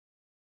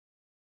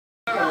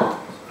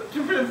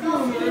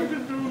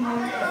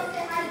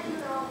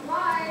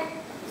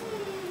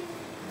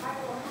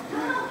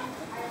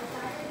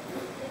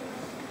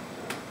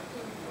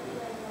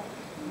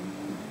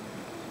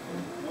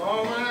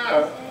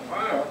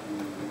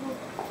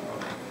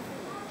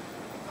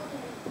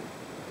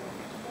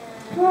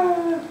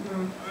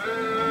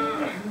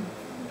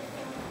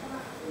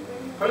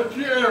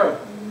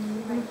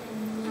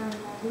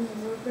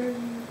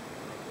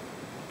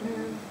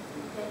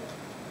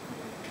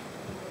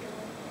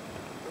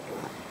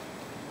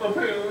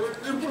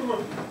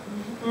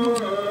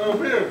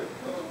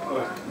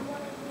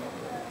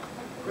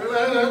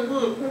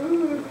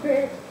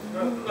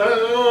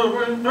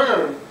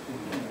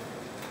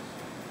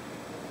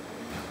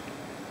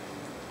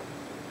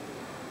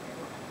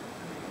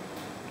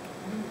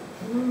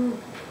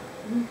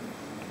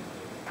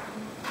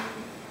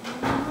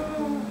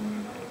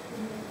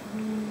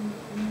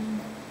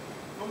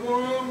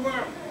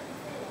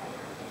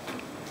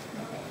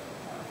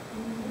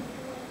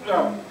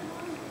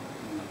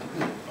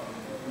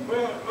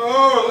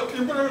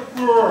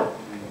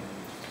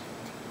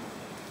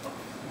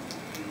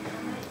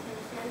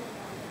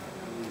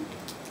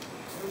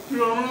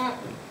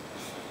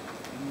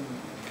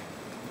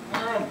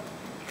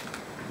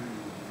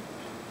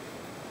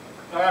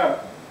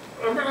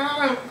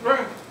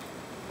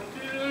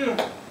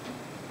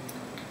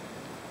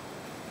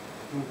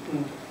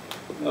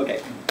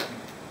Okay,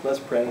 let's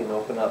pray and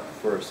open up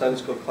for Sunday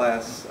school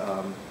class.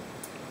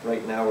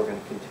 Right now we're going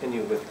to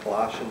continue with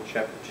Colossians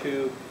chapter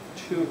 2,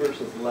 2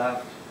 verses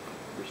left,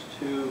 verse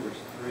 2, verse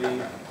 3,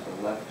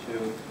 so left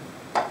 2.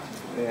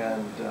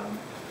 And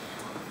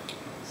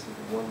let's see,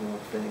 one more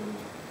thing.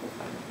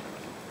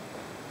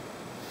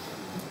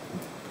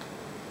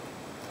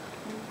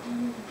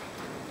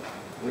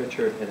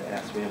 Richard had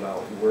asked me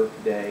about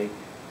workday,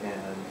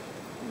 and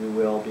we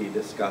will be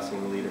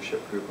discussing the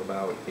leadership group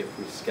about if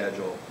we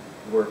schedule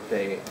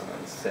workday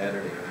on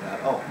Saturday or not.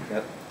 Oh,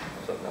 that,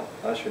 so no,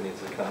 Usher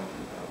needs to come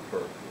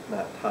for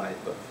not tithe,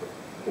 but for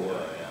poor.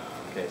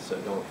 Okay, so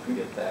don't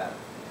forget that.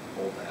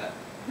 Hold that.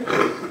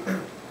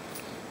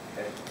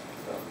 Okay,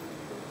 so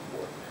for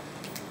poor.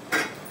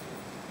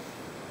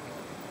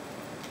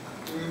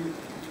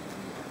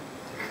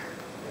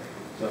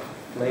 So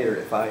later,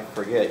 if I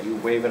forget, you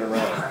wave it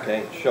around,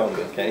 okay? Show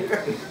me, okay?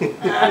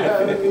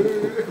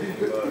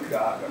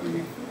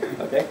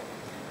 Okay?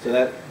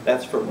 So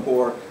that's for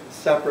poor.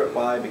 Separate,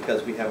 why?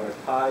 Because we have our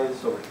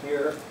tithes over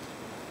here.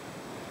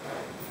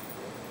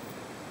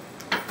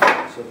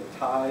 So the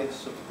tithes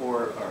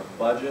support our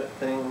budget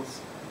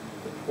things.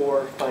 The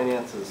poor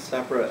finances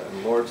separate,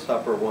 and Lord's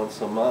Supper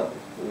once a month.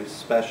 We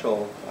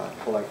special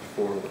collect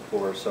for the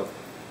poor. So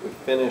we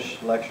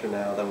finish lecture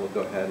now, then we'll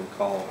go ahead and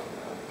call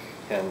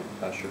Ken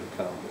Usher to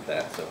come with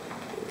that. So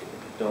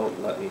don't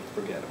let me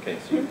forget. Okay,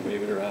 so you can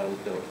wave it around,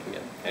 don't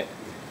forget. Okay.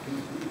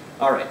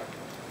 All right.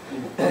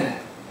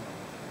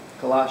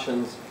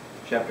 Colossians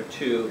chapter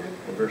 2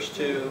 and verse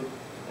 2,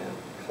 and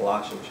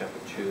Colossians chapter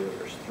 2 and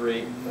verse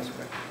 3. Let's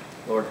pray.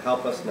 Lord,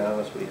 help us now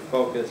as we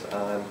focus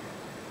on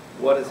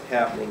what is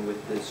happening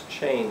with this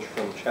change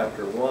from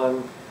chapter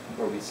 1,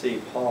 where we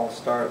see Paul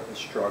start the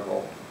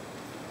struggle,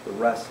 the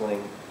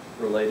wrestling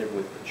related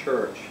with the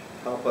church.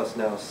 Help us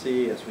now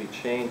see as we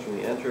change and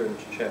we enter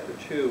into chapter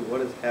 2,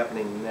 what is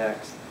happening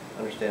next,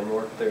 understand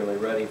more clearly,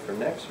 ready for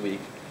next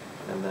week,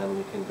 and then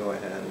we can go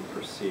ahead and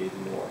proceed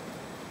more.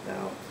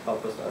 Now,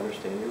 help us to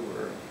understand your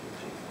word. In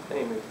Jesus'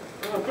 name we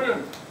pray.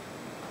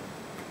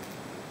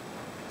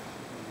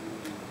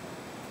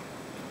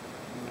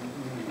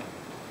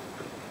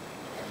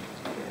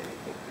 Okay,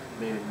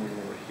 maybe move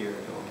over here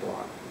and don't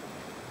block.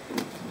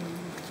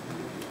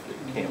 The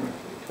camera,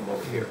 come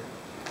over here.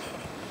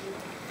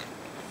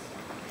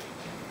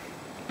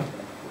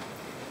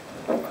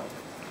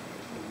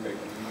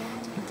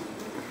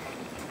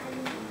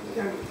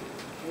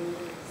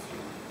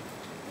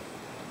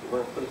 You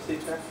want to put a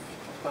seat there?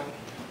 Fine.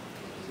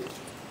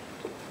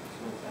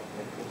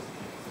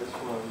 This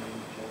one,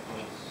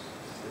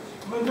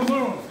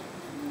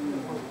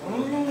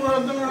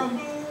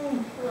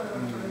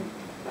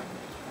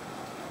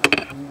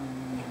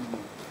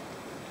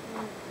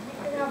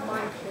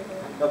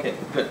 okay,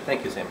 good. Thank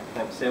you, Sam.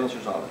 Sam's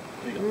resolved.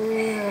 Here you go.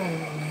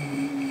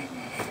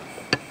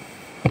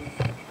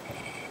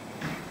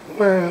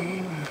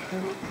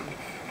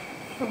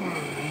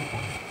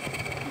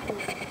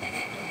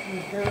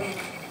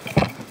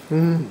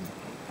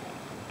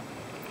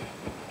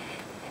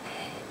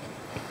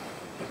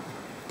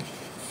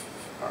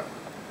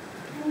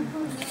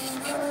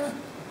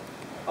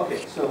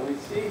 Okay, so we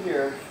see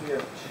here we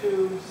have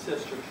two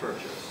sister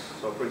churches.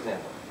 So, for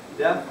example,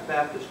 Deaf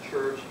Baptist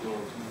Church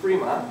in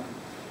Fremont,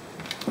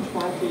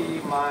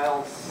 20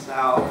 miles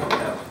south we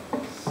have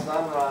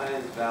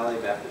Sunrise Valley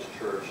Baptist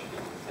Church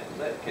in San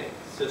Jose. Okay,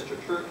 sister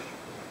church,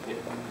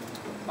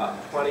 about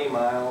 20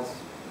 miles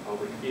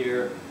over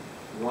here,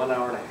 1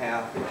 hour and a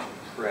half if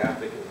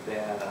traffic is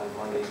bad on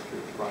Monday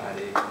through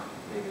Friday,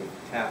 maybe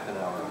half an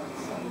hour on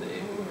Sunday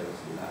because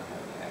not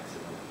have an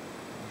accident.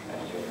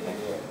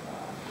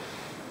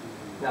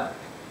 Now,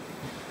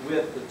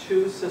 with the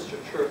two sister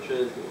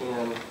churches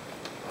in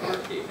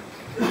Turkey.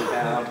 We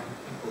have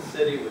the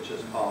city which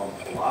is called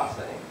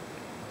Colossae.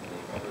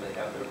 Remember, they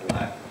have their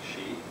black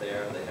sheet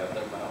there. They have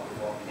their mountain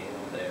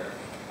volcano there.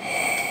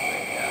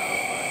 They have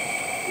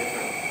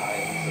different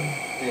kinds of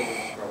things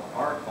from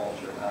our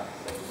culture, not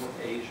the same with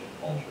Asian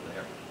culture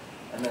there.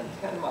 And then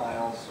 10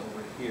 miles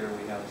over here,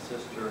 we have a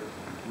sister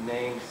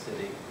named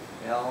city,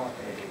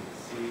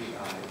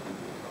 Laodicea.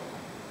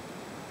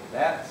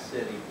 That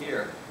city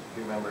here, if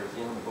you remember, is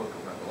in the book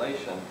of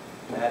Revelation.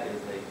 That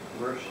is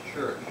a worse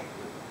church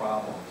with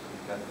problems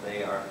because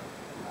they are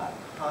not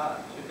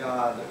hot to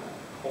God, they're not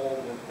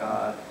cold with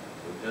God,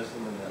 they're just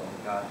in the middle.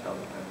 And God tells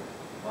them to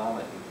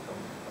vomit you from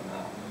the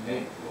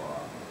mountain.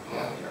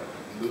 Yeah, they are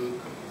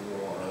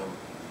lukewarm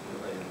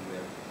related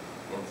with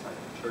inside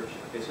the church.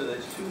 Okay, so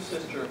there's two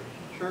sister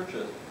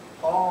churches.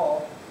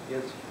 Paul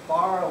is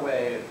far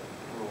away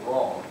from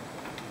Rome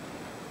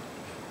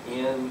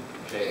in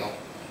jail.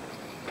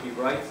 He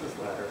writes this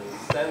letter and he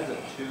sends it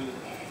to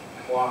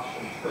the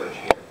Colossian church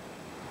here.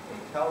 And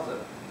he tells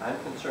it, I'm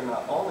concerned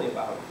not only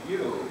about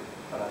you,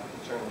 but I'm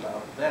concerned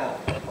about them.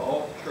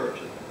 Both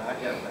churches. I've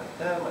not yet met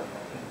them, I've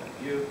not yet met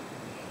you.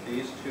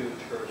 These two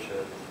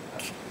churches I'm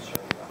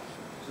concerned about.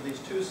 So these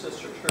two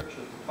sister churches,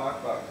 we talk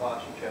about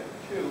Colossians chapter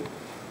 2,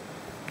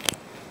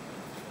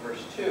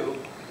 verse 2.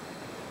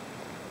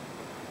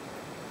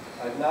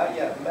 I've not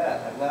yet met,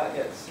 I've not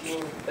yet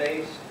seen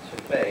face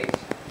to face,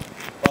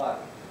 but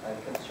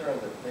I'm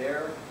concerned that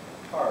their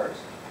hearts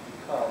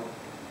become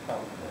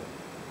comforted,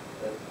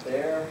 that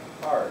their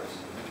hearts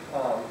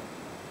become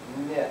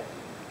knit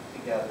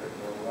together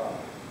in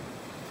love,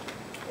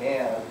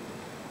 and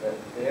that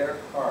their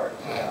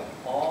hearts have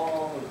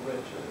all the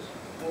riches,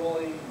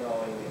 fully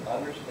knowing the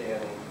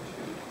understanding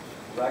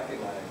to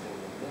recognizing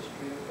the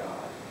mystery of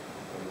God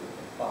and the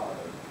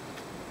Father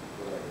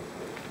related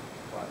to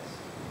Christ.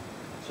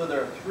 So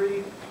there are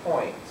 3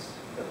 points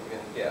that we're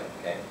going to give,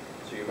 okay?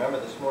 So you remember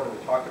this morning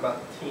we talked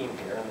about the team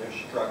here, and they're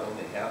struggling.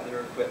 They have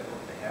their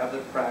equipment, they have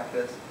their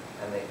practice,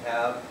 and they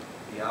have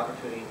the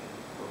opportunity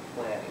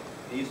for planning.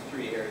 These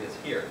 3 areas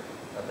here.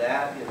 Now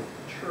that is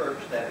the church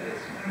that is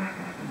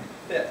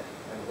fit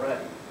and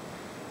ready.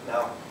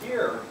 Now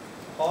here,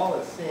 Paul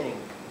is saying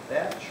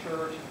that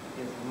church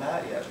is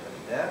not yet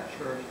ready. That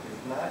church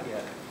is not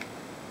yet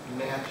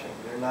matching.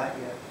 They're not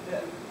yet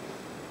fit.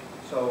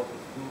 So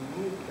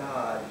we need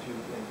God to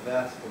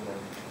invest in them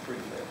 3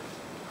 things.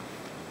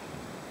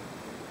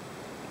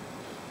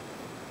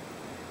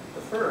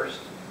 The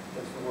first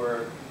is the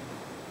word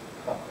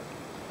comfort.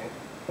 Okay?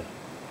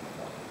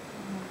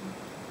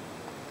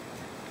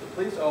 So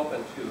please open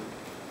to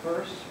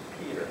 1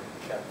 Peter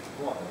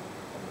chapter 1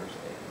 and verse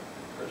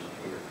 8. 1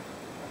 Peter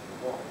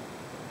chapter 1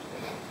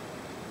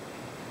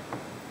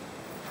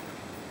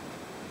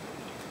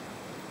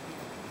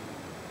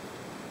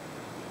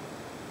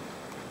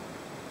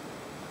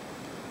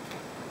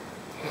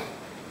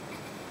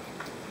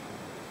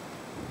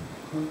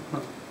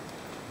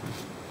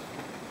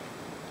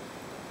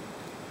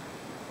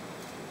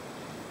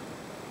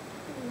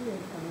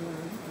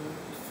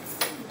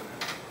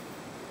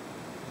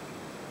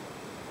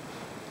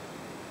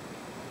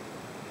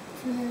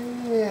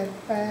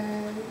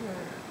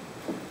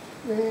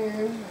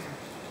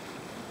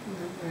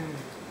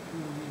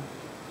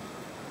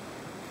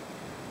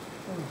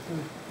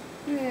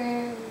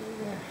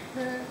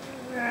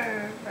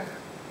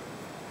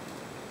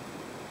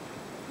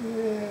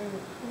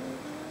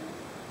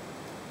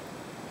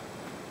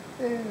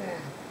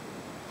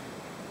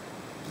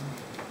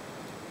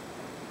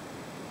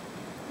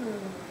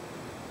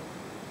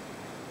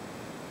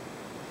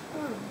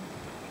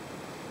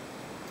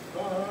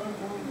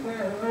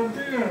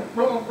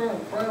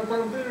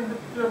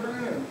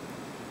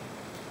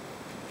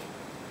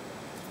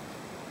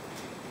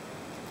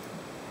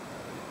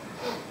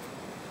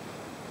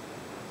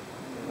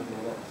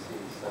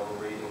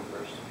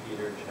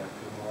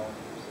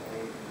 verse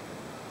 8.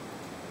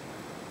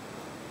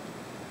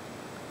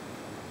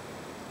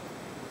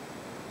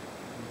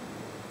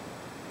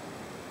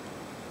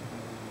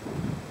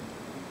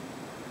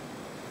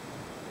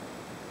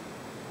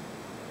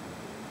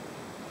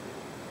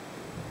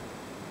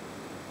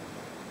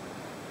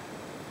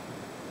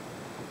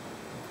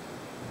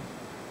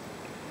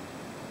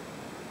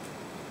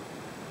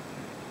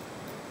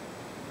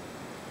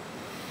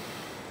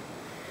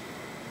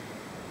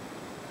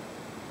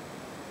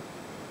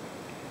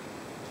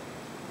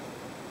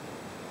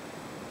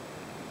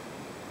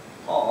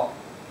 Paul,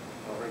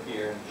 over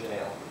here in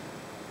jail,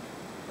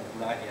 has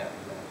not yet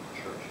met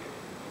the church here.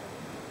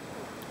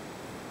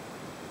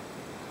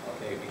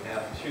 Okay, we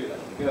have 2.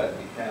 That's good.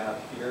 We have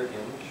here in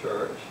the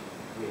church,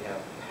 we have a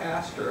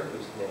pastor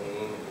whose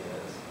name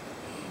is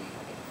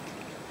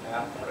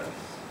Epaphras.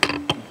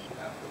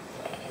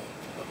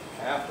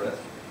 Epaphras.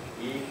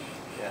 He,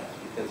 yes,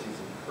 because he's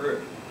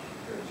encouraged.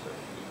 Here's a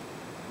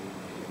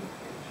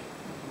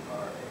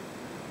E-R-A.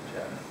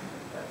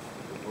 That's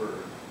the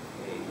word.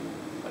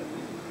 But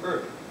he's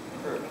encouraged.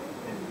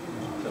 And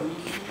so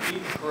he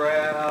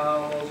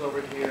travels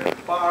over here,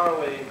 far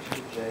away to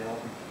jail,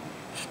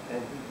 and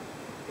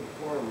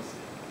informs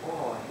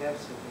Paul, I have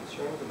some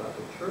concerns about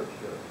the church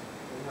here.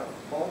 We have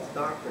false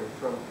doctrine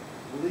from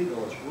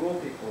legalists, rule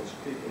people is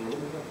creeping in.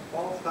 We have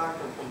false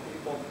doctrine from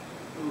people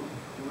who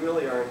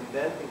really are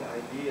inventing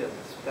ideas,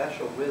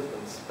 special wisdom,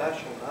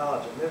 special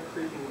knowledge, and they're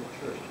creeping in the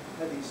church.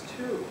 I have these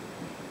two.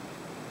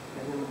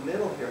 And in the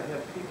middle here, I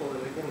have people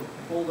that are getting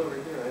pulled over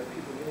here. I have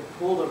people getting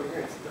pulled over here.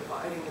 It's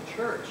dividing the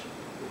church.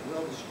 It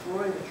will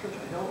destroy the church.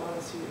 I don't want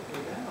to see it go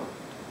down.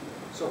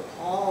 So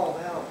Paul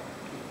now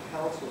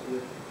counsels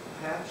with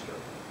Pastor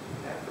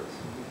Epaphras.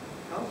 He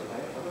tells him,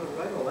 I'm going to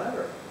write a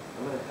letter.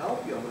 I'm going to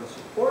help you. I'm going to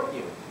support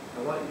you.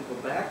 I want you to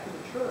go back to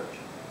the church.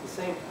 At the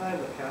same time,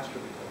 the pastor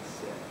becomes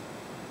sick.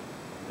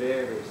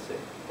 Very, very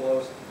sick.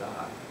 Close to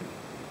die.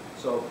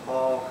 So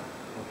Paul,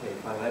 okay,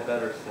 fine, I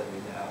better send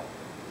you now.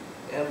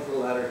 Ends the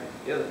letter,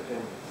 gives it to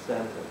him,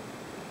 sends it.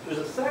 There's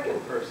a second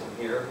person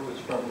here who is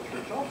from the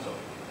church also.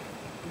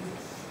 He's a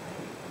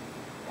slave.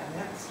 And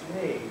that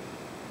slave,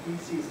 he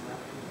sees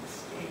nothing to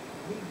escape.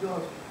 He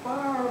goes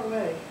far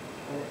away,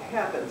 and it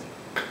happens.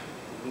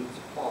 He meets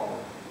Paul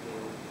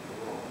in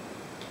Rome.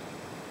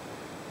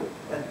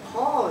 And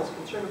Paul is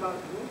concerned about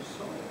your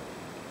soul.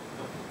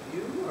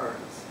 You are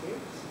an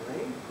escaped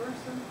slave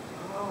person?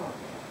 Oh,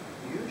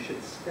 you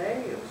should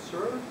stay and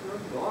serve your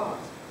boss.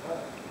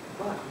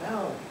 But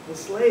now, the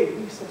slave,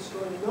 he says,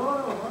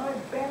 no, my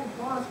bad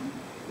boss,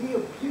 he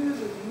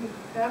abuses me,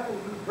 he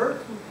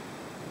hurts me.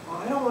 Oh,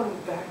 I don't want to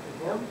go back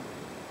to him.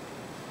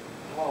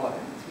 Paul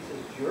asks, he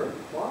says, your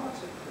boss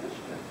a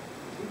Christian?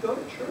 Does he go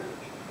to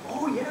church?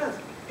 Oh, yes.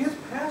 His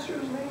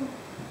pastor's name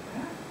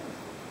Epaphras.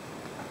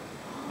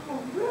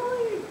 Oh,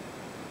 really?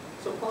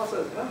 So Paul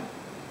says,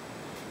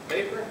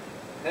 paper,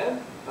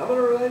 pen, I'm going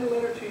to write a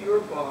letter to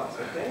your boss,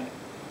 okay?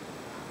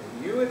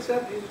 And you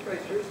accept Jesus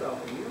Christ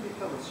yourself, and you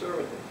become a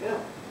servant of him,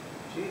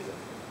 Jesus.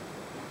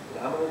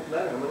 And I'm going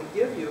to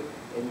give you,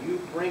 and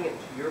you bring it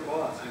to your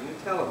boss, and you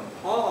tell him,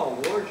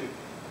 Paul warned you,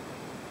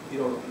 you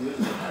don't abuse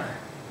it.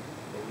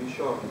 And you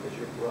show him because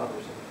you're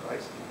brothers in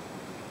Christ.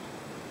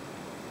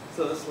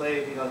 So the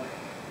slave, he goes,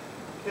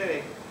 okay,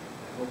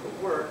 I hope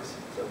it works.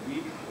 So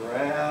he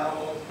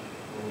travels,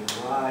 and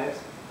he arrives,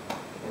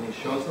 and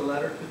he shows the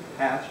letter to the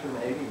pastor,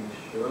 maybe.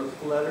 He shows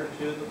the letter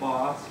to the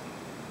boss.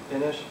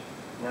 Finished.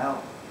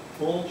 Now,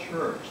 full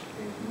church,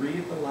 they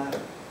read the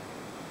letter.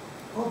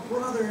 Oh,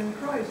 brother in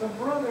Christ, a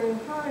brother in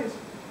Christ.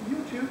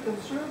 You two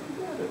can serve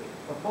together.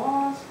 A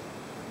boss,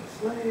 a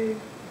slave,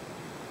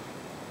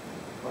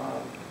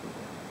 Bob.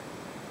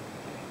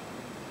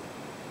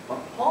 But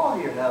Paul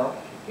here now,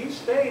 he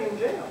stayed in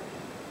jail.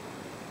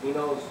 He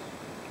knows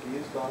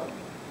he's gone.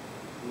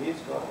 He's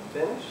gone.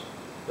 Finished.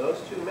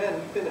 Those two men,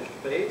 he finished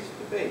face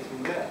to face.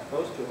 He met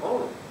those two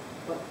only.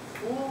 But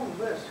full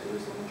list,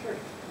 who's in the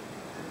church?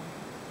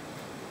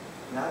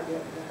 Not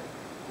yet met.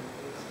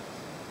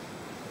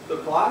 The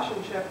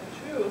Colossians chapter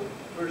 2,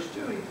 verse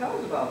 2, he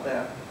tells about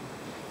that.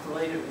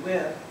 Related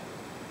with,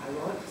 I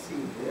want to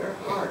see their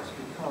hearts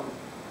become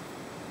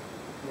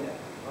knit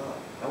up.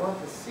 I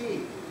want to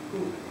see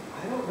who,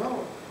 I don't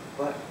know,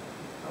 but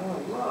I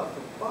want to love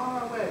from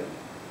far away.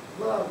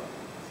 Love,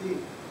 see,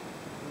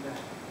 that.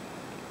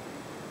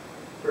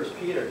 1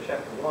 Peter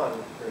chapter 1,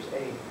 verse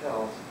 8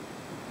 tells,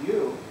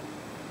 you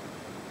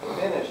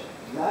finished,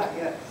 not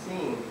yet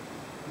seen,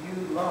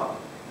 you love.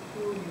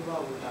 Who you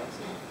love without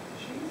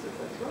seeing? Jesus,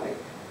 that's right.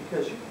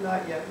 Because you've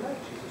not yet met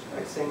Jesus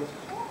Christ. Same as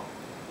Paul.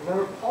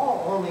 Remember,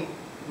 Paul only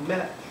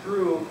met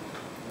through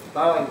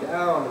bowing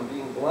down and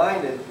being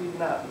blinded. He'd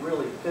not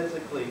really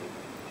physically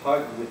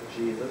hugged with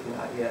Jesus,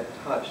 not yet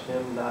touched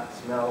him, not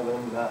smelled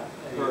him, not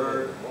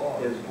heard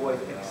his voice,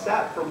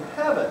 except from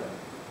heaven.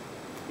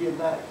 He had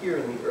not here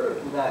in the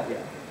earth, not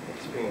yet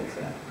experienced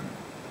that.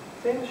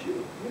 Same as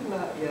you. You've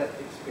not yet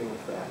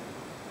experienced that.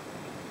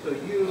 So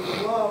you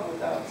love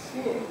without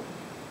seeing,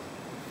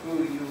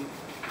 who you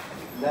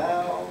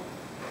now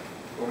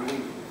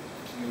believe.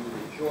 You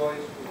rejoice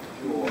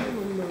with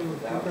joy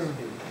without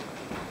speaking.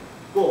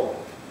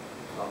 Full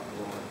of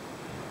glory.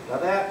 Now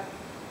that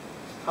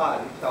is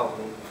taught, he tells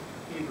me,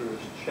 Hebrews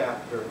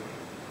chapter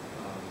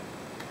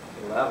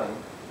 11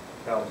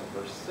 tells in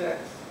verse 6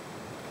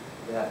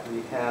 that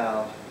we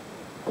have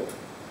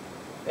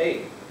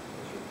faith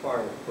is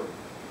required for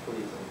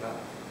pleasing God.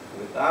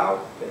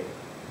 Without faith,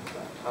 it's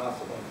not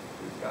possible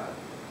to please God.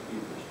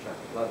 Hebrews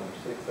chapter 11,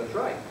 verse 6, that's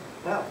right.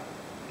 Now,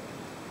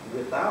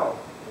 without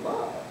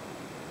love,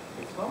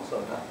 it's also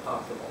not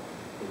possible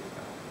to please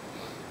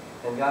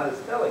God. And God is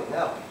telling,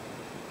 now,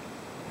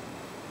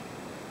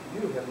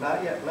 you have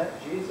not yet met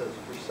Jesus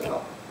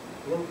yourself,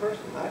 in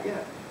person, not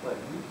yet, but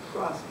you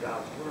trust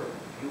God's word.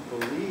 You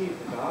believe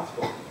the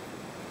gospel.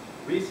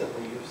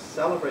 Recently, you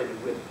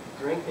celebrated with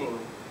drinking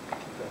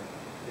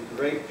the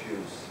grape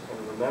juice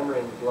and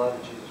remembering the blood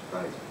of Jesus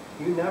Christ.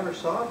 You never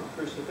saw the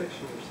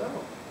crucifixion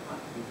yourself, but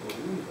you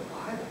believe the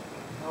Bible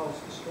tells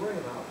the story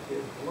about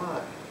his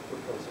blood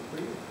because of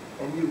you.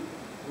 And you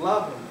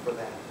love him for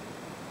that.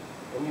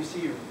 And you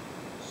see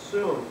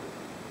soon,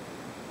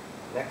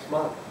 next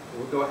month,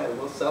 we'll go ahead and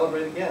we'll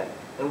celebrate again.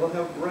 And we'll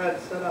have bread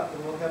set up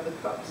and we'll have the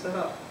cup set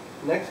up.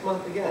 Next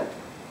month again.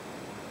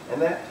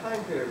 And that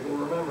time period, we'll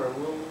remember, and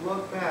we'll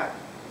look back,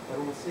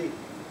 and we'll see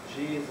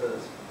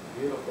Jesus'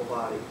 beautiful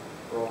body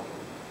broken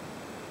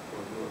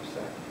for your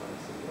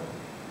sacrifice of love.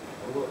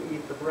 And we'll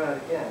eat the bread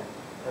again,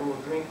 and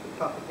we'll drink the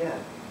cup again,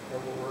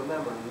 and we'll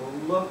remember, and we'll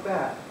look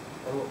back,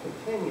 and we'll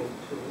continue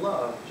to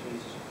love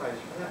Jesus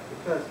Christ for that,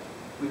 because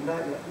we've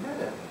not yet met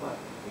him, but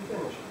he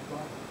finished his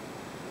life.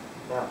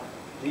 Now,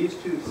 these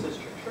two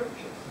sister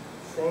churches,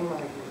 same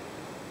idea.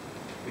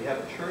 We have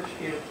a church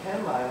here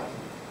 10 miles,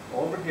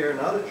 over here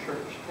another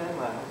church 10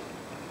 miles.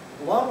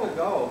 Long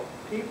ago,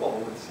 people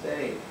would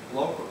stay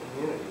local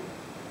community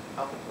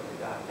up until they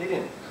died. They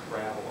didn't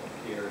travel up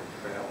here and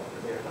travel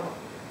over there, no.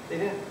 They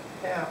didn't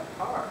have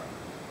cars.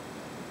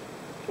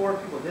 Poor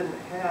people didn't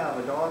have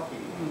a donkey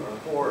or a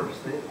horse.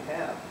 They didn't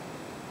have.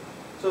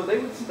 So they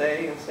would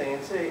stay and stay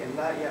and stay and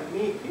not yet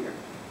meet here.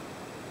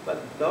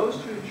 But those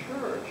two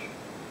church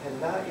had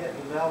not yet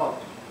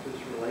developed this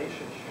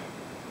relationship.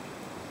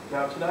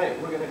 Now tonight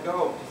we're going to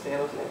go to San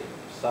Jose.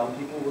 Some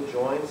people will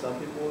join, some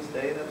people will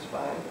stay, that's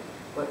fine.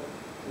 But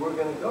we're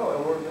going to go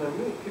and we're going to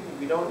meet people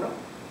we don't know.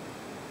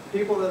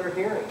 People that are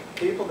hearing,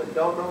 people that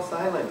don't know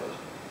sign language,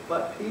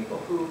 but people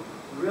who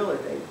really,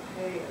 they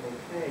pay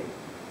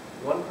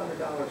 $100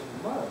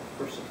 a month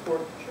for support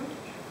the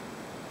church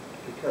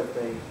because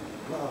they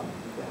love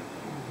that.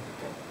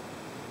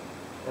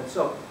 And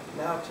so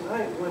now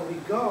tonight when we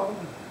go,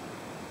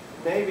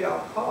 maybe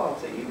I'll call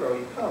and say, Ebro,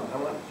 you come. I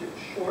want to do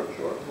short,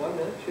 1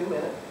 minute, 2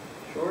 minutes,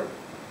 short.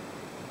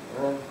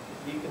 And then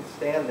you can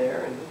stand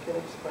there and you can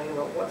explain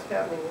about what's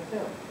happening with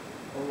him.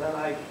 And then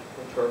I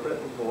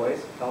interpret in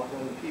voice, helping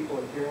the people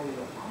in hearing me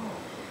go, oh,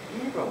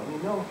 Ebro, we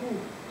know him.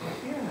 We're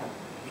here now.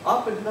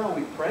 Up until now,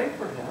 we pray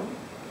for him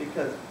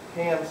because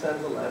Pam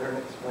sends a letter and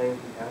explains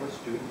we have a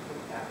student from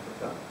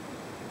Africa.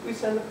 We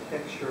send a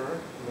picture,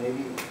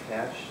 maybe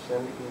cash,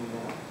 send an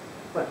email,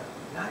 but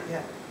not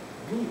yet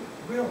meet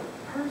real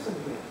person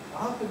here.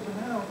 Up until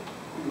now,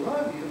 we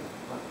love you,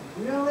 but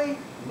really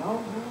no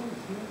one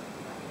is here.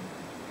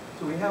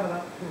 So we have an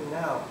opportunity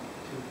now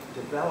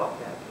to develop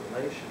that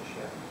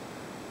relationship.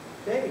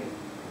 Faith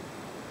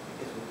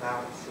is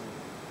without seeing.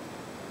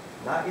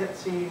 Not yet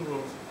seeing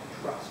means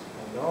trust.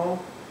 I know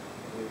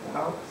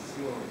without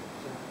seeing.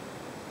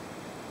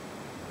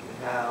 We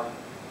have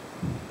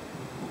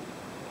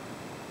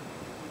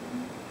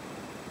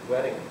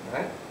wedding,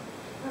 right?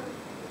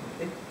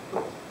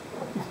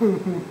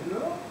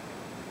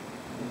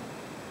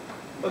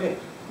 Okay,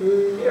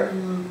 here,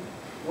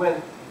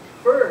 when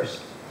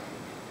first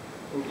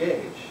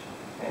engaged,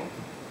 okay,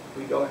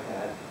 we go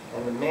ahead,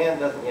 and the man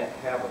doesn't yet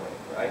have a ring,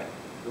 right?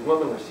 The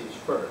woman receives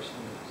first,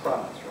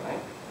 promise, right?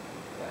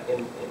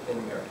 In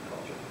American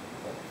culture.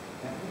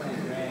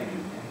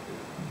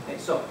 Okay,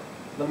 so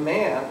the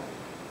man,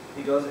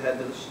 he goes ahead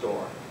to the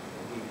store,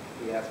 and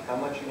he asks, how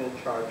much are you going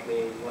to charge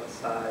me? What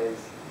size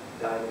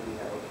diamond do you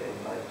have? Okay,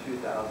 my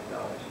 $2,000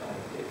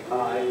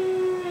 diamond.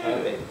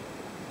 Okay,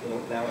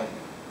 now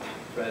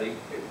it's ready.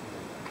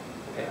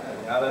 Okay, I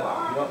got it.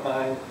 You don't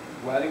mind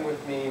wedding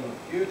with me in the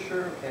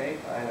future? Okay,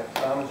 fine. I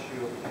promise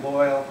you, I'm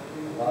loyal,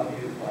 love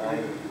you,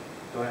 fine.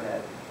 Go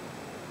ahead.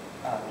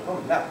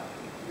 Now,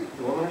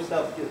 the woman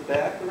herself gives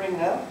back the ring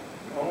now.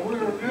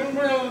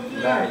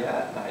 Not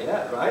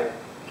yet, right?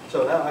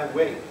 So now I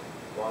wait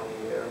 1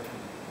 year,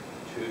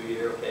 2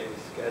 years. Okay, we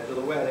schedule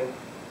the wedding.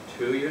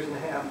 2.5 years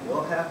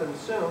will happen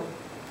soon.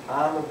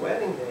 On the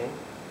wedding day,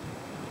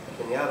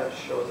 Kenyatta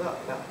shows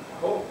up. Now, I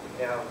hope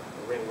we have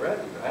the ring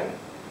ready, right?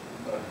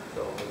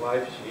 So the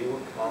wife, she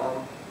will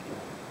come.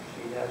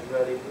 She has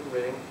ready the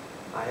ring.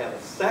 I have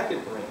a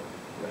second ring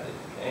ready.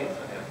 Okay, so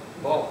I have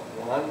both.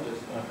 One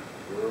just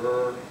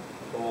pure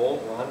gold,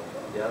 one,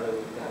 the other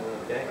was kind of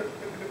okay.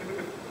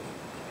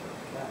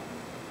 Now,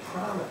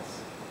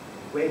 promise.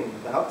 Waiting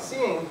without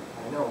seeing.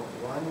 I know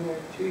 1 year,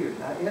 2 years.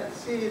 Not yet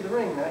see the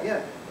ring, not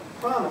yet.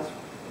 Promise.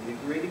 We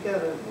agree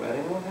together.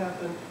 Wedding will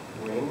happen.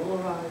 Ring will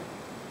arrive.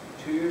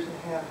 2.5 years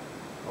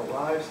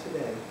arrives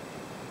today.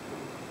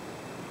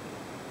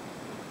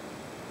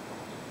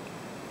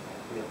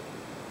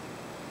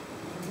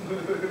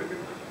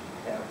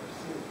 Yeah,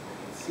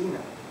 see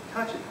now.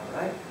 Touch it now,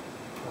 right?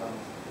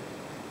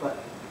 But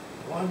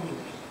 1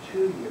 year, 2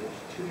 years,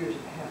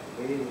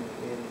 2.5 years,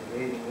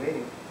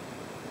 waiting.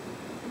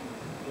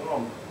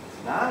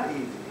 It's not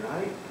easy,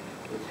 right?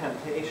 The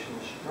temptation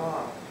is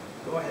strong.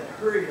 Go ahead,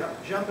 hurry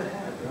up, jump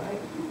ahead,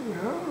 right?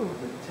 No.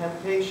 The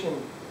temptation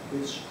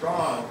is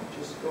strong.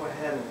 Just go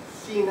ahead and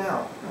see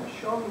now.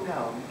 Show me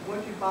now.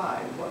 What'd you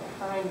buy? What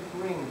kind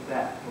of ring is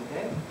that?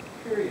 Okay?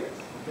 Curious.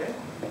 Okay?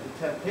 The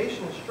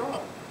temptation is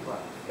strong, but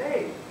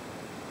faith.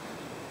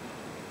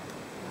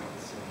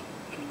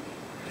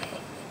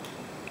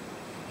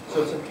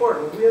 So it's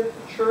important with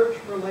church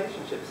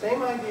relationship.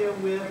 Same idea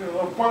with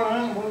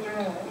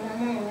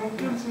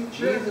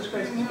Jesus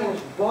Christ. He's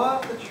finished,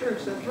 bought the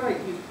church. That's right.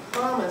 He's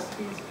promised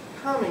he's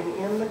coming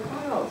in the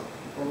clouds.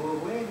 And we're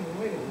waiting.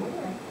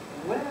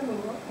 When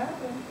and what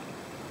happened?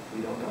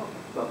 We don't know.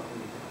 But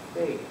we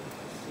have faith to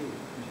see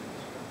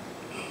Jesus Christ.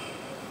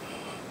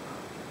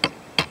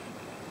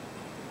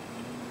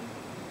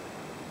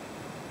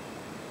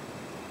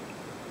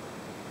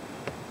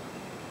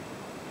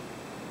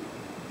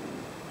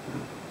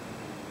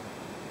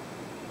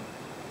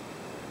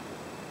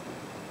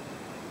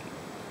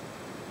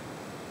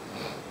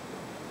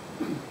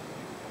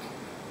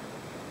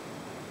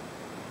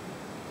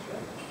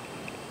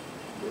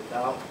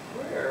 without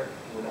prayer,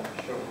 we're not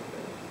showing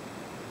faith.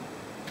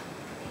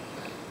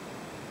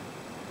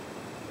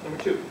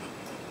 Number 2.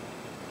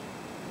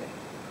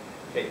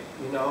 Okay,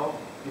 you know,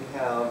 you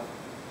have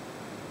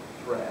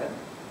thread,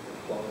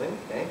 clothing,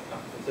 okay?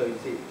 And so you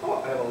see,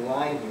 oh, I have a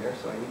line here,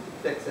 so I need to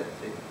fix it.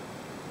 See?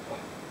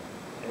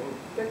 I need to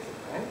fix it,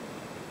 right?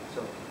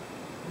 So,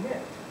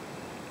 knit.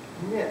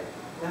 Knit.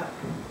 Now,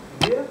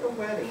 with a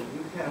wedding,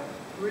 you have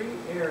 3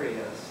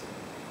 areas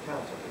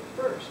counted.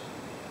 First,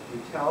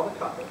 you tell the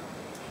couple,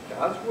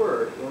 God's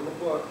word in the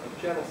book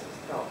of Genesis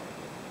tells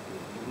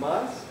you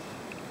must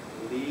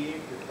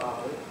leave your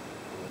father, you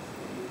must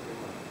leave your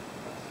mother.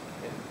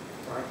 Okay?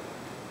 All right?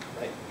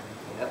 Right?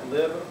 You have to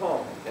live at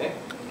home, okay?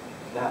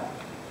 Now,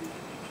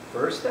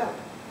 first step,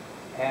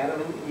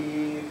 Adam and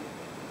Eve,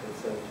 it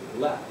said to the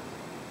left.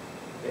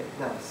 Okay?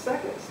 Now, the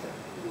second step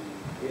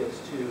is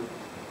to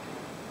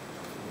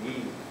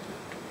leave.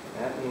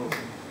 That means to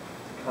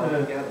come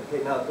together.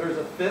 Okay, now, there's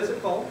a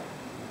physical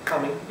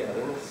coming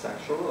together in a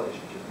sexual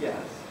relationship,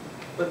 yes.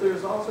 But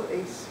there's also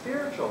a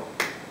spiritual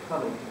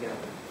coming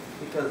together.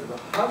 Because the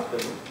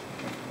husband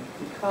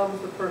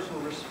becomes the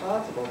person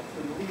responsible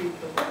to lead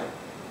the wife.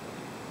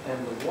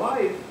 And the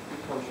wife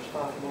becomes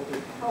responsible to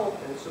help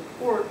and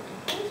support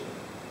the husband.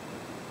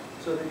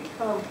 So they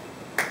become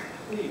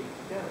complete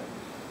together.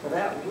 Now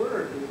that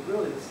word is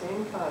really the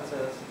same concept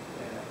as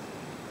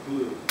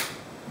glue.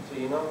 So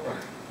you know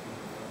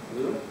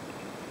glue?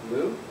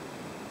 Glue?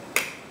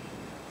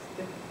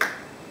 Stick.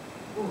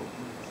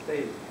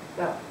 Stays.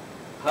 Now,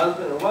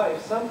 husband and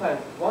wife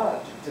sometimes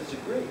want to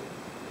disagree,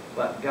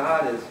 but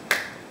God is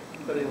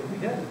putting them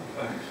together.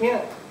 You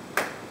can't,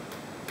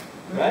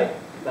 right?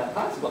 Not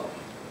possible,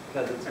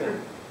 because it's going to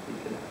be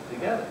connected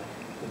together.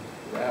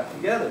 Wrapped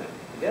together,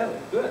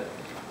 good.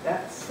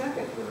 That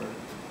second word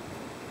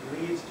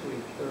leads to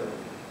a third,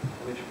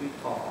 which we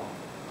call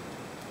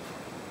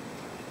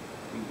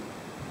weave.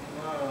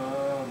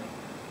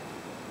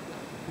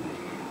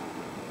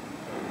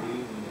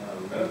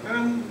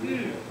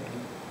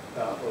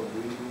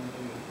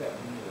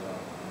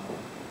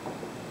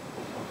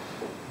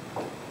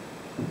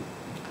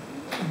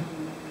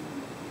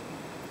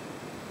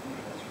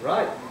 That's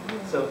right.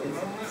 So it's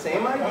the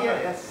same idea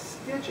as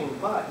stitching,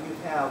 but you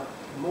have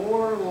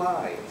more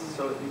lines,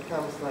 so it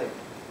becomes like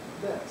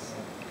this.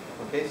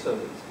 Okay, so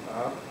it's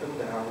up and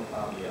down,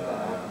 okay,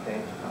 up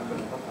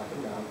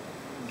and down.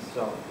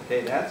 So,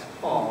 okay, that's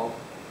called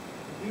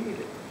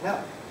weaving.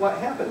 Now, what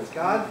happens?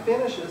 God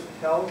finishes,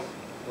 tells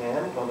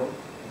man and woman,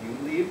 you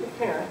leave the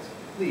parents,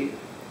 leave.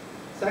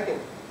 Second,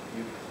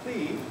 you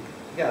cleave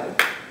together.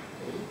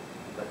 Okay?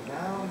 But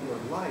now your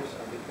lives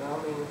are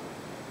becoming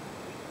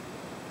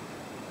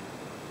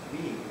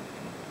weave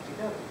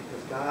together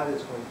because God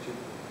is going to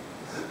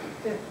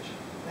stitch.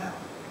 Now,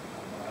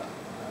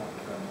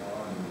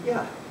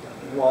 yeah,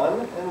 one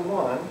and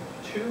one,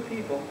 2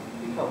 people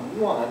become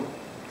one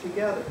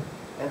together.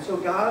 And so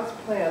God's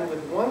plan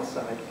with one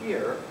side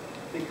here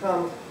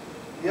becomes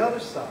the other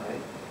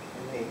side,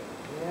 and they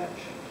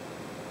match,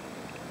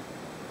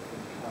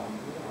 become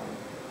one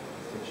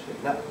stitched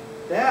in. Now,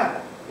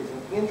 that is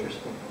an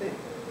interesting thing,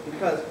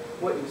 because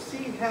what you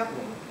see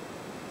happening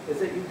is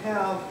that you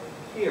have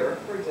here,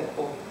 for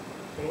example,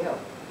 Cam.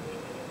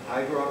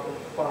 I grew up in a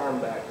farm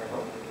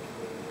background.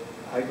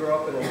 I grew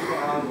up in a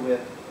town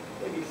with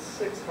maybe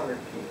 600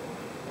 people.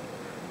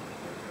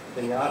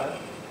 Kenyatta,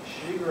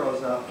 she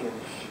grows up in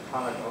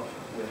Chicago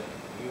with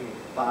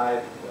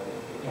 5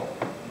 million people.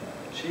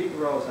 She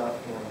grows up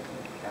in a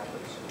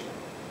Catholic school.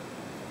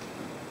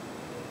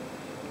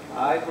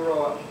 I grew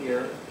up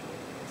here,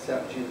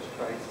 accept Jesus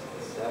Christ,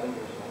 7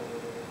 years old.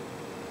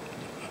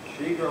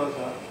 She grows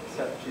up,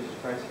 accept Jesus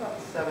Christ, about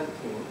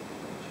 17.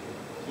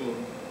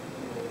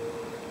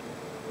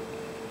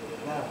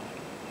 Now,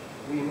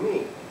 we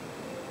meet.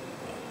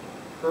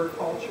 Her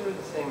culture is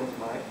the same as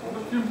my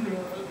culture.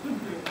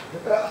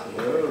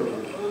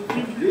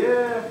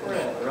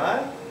 Different,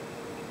 right?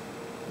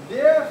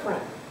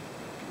 Different.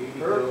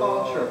 Her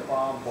culture,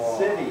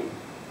 city,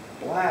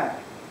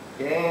 black,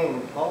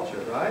 gang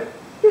culture, right?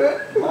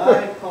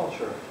 My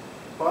culture,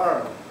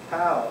 farm,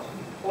 cows,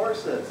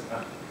 horses,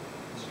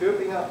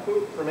 scooping up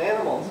poop from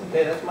animals.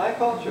 Okay, that's my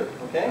culture,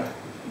 okay?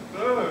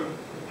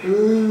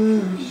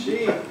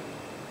 She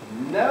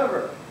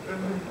never.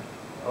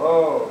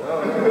 Oh,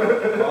 no.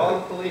 Call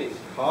the police.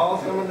 Call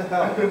someone to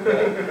help.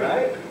 Okay,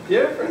 right?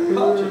 Different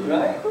culture,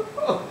 right?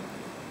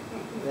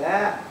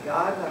 That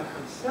God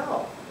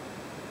himself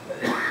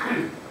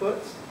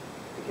puts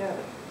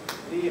together,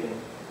 leaving,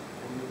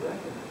 and you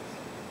recognize.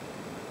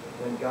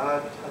 When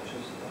God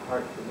touches the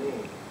heart for me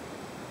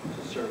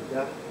to serve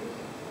death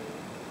people,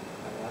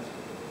 I ask you,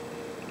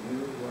 you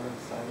learn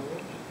sign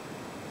language?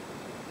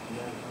 And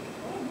then,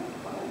 oh, no,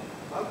 fine.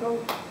 I'll go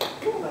to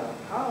school now,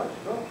 college,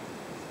 go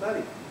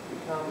study,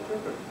 become a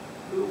interpreter.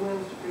 Who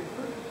wins degree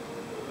first?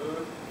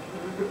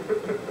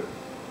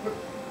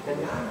 And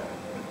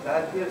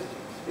God gives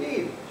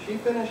speed. She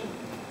finishes,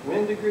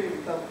 win degree,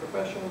 becomes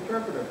professional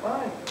interpreter.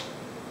 Fine.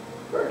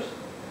 First,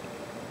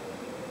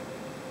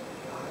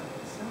 God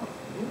himself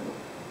knew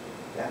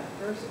that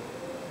person.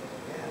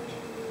 Yeah,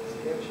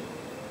 kitchen.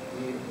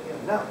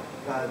 Now,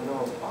 God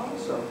knows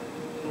also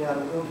he had a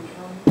room to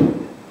come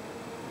in.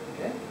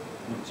 Okay?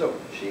 So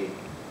she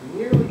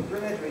nearly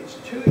graduates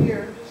 2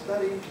 years,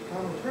 study,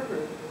 become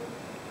interpreter.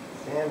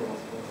 Samuel's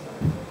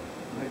inside.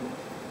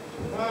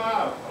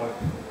 Wow.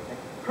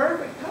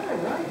 Perfect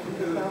time, right?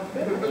 Because now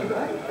finished,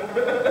 right?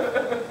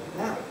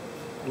 Now,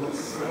 will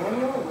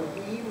Samuel, will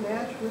he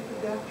match with the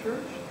deaf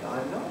church?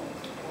 God knows.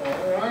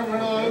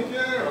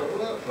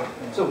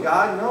 So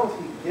God knows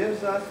he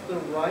gives us the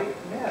right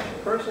match. A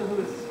person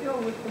who is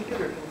skilled with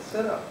computer can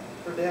set up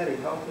for daddy,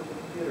 help with the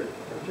computer.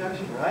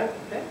 Projection, right?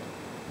 Okay?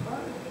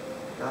 Fine.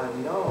 God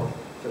knows.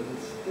 So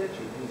he's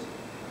stitching,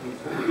 he's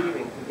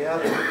weaving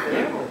together the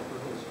family for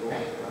his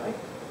goals, right?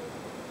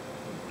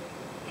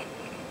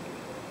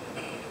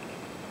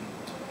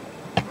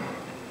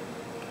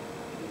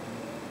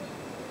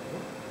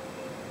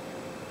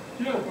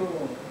 Yeah,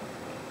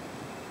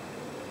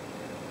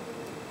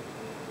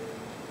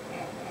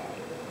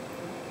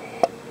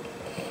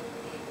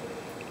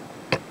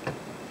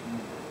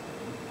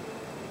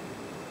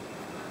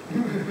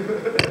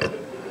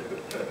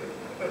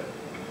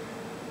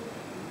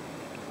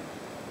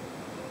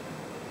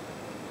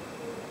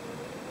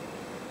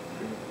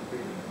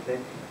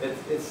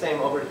 It's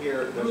same over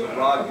here. There's a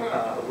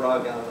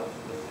rug on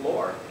the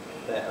floor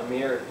that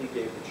Amir he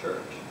gave the church.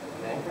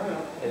 Okay?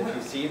 And if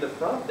you see the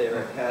front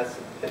there, it has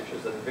some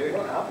pictures that are very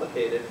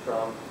complicated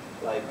from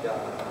like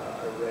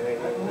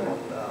Iranian and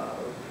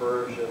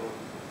Persian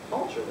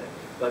culture there.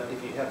 But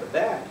if you have the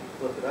back, you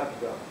flip it up,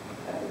 you go,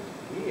 that is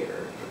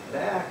weird. The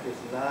back is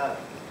not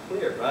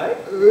clear, right?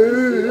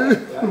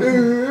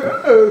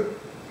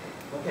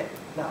 Okay,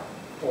 now,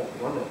 hold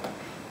 1 minute.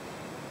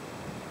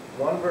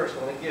 One verse I'm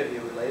going to give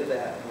you related to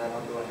that, and then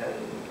I'll go ahead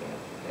and you can.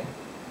 Okay?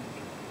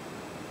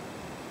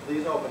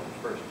 Please open to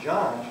 1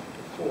 John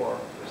 4,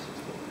 verse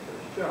 16.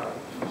 1 John.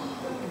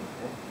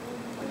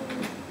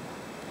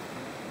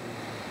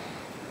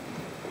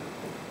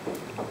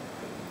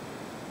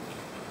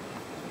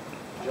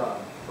 John.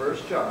 1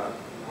 John,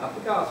 not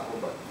the gospel,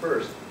 but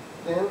first.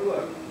 Then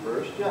look,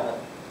 1 John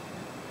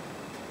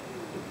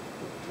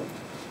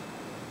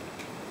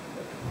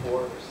 4,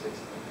 verse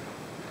 16.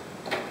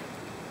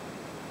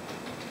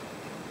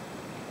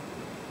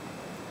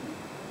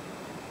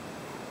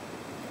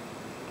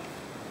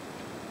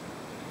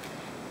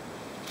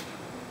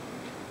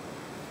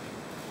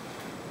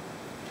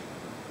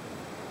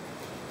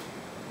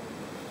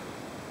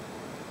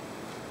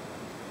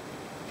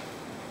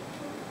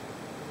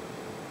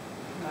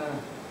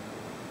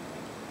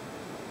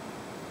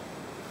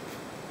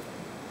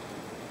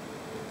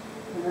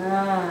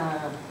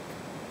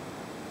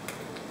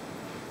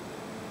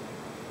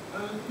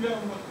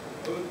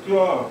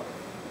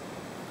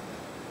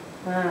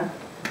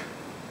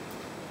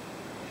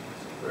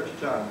 First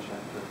John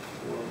chapter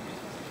 4.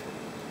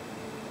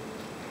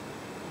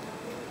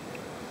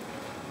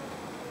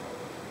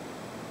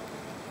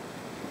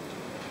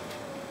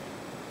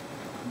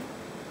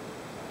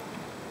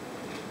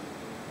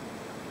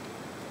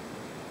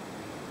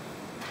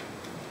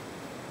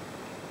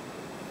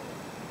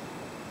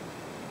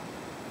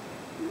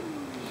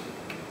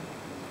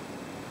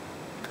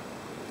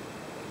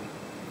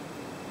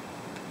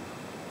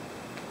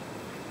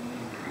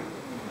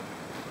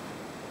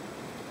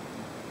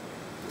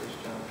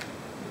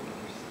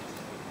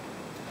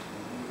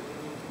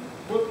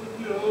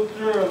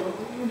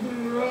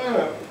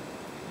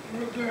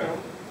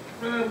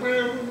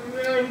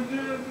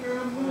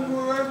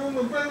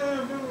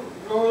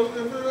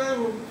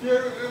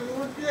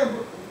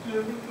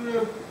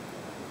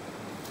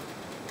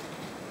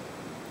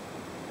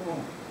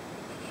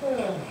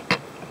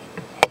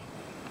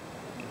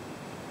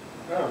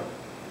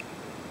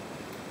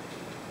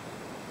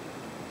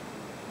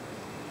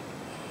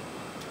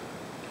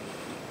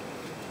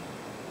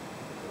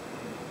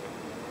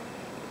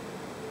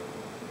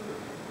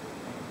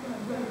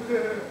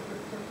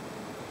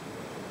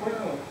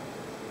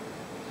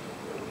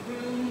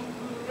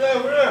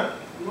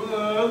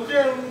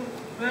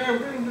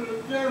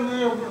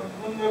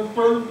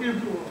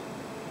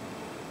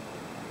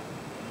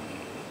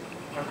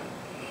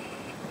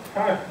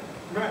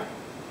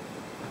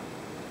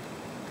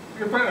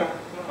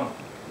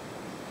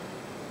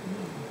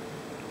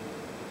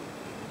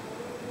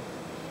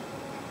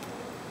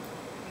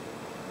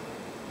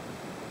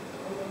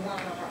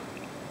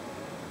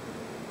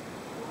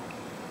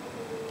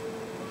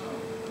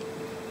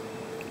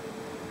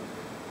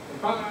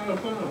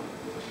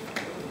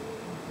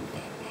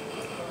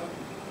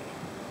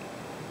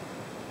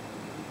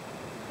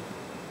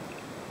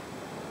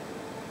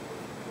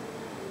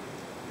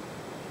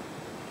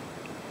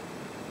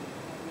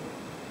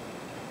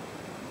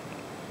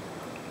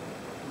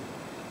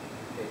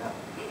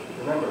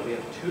 Remember, we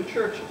have two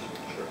churches,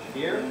 church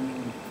here,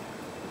 and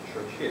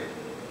church here.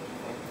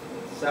 Okay?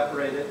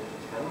 Separated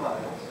 10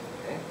 miles,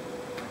 okay?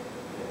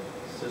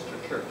 Sister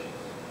churches.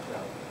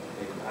 Now,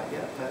 they've not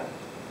yet met,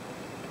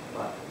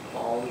 but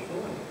Paul is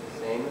doing it. The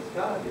same as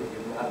God did.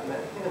 You've not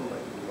met him, but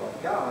you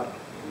love God.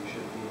 You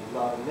should be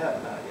loving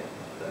them, not yet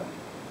them.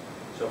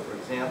 So, for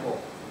example,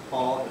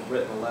 Paul had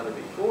written a letter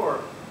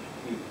before,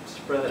 he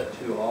spread it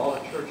to all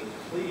the churches.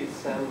 Please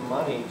send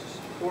money to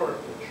support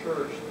the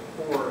church,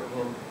 the poor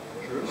in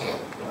Jerusalem,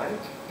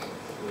 right?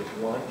 There was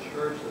one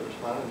church that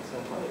responded and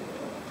sent money to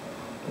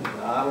them.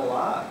 Not a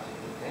lot.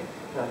 Okay?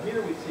 Now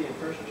here we see in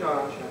 1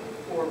 John chapter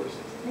 4, verse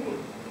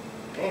 16,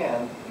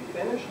 and you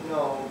finish,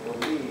 know,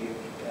 believe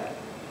that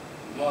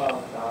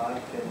love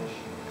God finished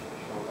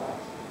shown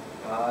us.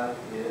 God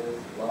is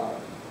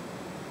love.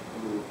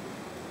 Who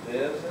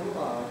lives in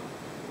love,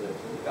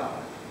 lives in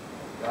God.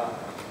 God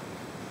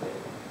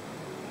saves.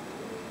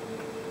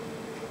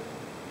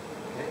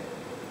 Okay?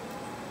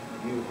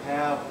 You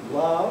have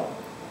love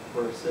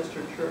for a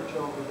sister church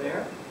over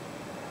there.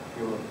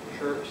 Your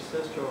church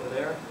sister over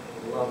there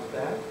loves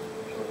back.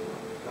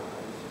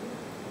 God's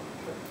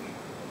church.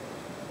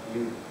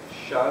 You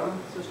shun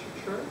sister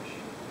church.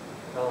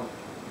 Tell them,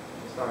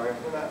 sorry,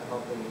 we're not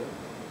helping you.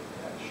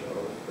 That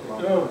shows the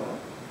love of God.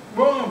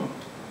 Boom!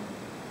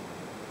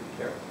 Be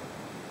careful.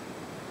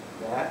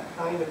 That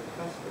kind of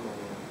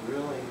testimony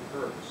really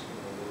hurts in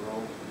the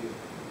world view.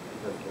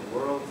 Because the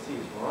world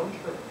sees one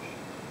church.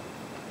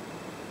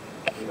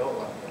 We don't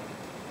want that.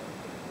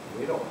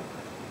 We don't want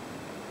that.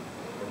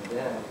 And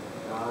then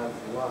God's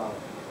love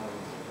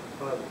becomes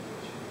fuzzy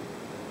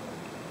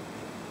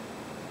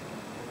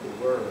to the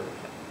word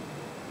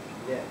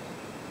knit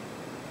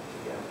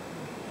together.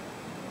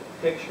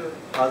 Picture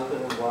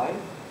husband and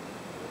wife,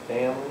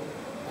 family,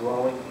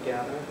 growing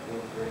together in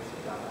the grace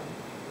of God.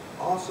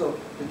 Also,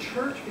 the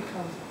church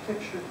becomes a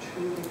picture to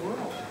the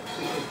world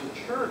because the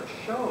church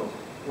shows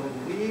when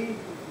we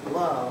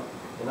love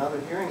another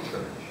hearing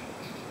church,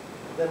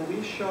 then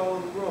we show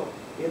the world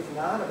it's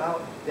not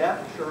about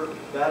deaf church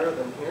better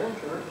than hearing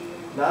church,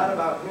 not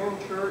about hearing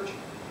church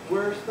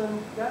worse than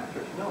deaf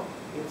church. No,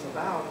 it's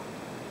about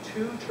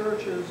two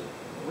churches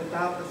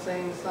without the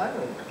same sign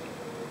language.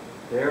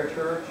 Their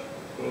church,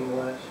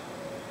 English,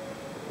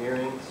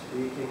 hearing,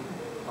 speaking.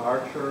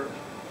 Our church,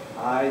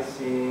 eye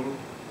seeing,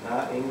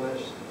 not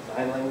English,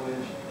 sign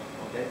language.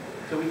 Okay?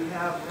 So we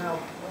have now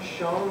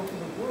shown to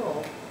the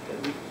world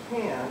that we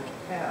can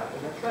have,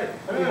 and that's right.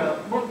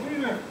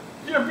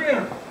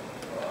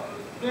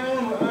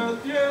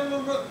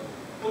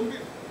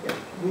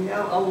 We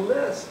have a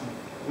list.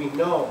 We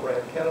know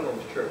Brad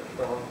Kettleman's church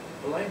from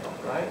Vallejo,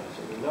 right?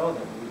 So we know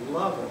them. We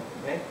love them.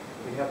 Okay?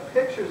 We have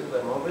pictures of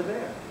them over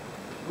there.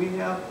 We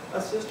have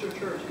a sister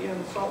church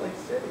in Salt Lake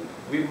City.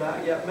 We've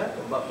not yet met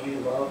them, but we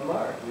love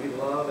Mark. We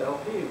love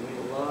LP.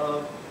 We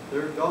love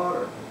their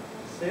daughter,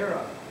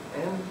 Sarah.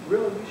 And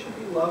really, we should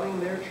be loving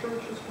their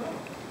church as well.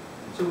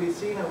 So we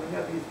see now we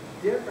have these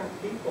different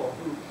people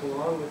who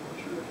belong with the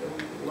church, and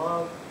we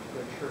love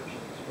their churches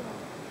as well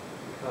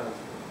because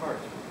the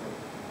hearts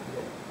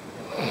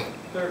become knit.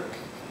 Third,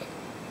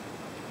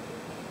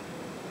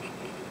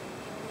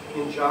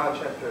 in John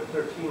chapter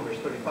 13, verse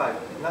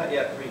 35, not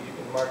yet read, you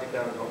can mark it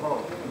down and go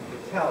home.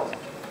 It tells,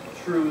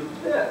 through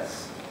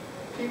this,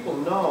 people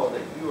know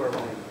that you are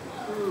my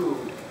true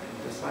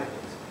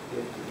disciples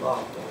if you love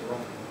one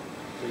another.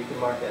 So you can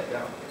mark that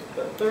down.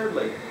 But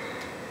thirdly,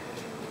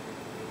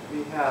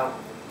 we have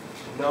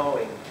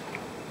knowing,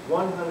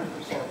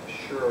 100%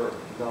 sure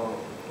knowing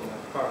in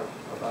our heart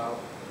about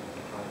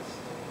Christ.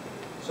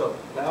 So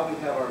now we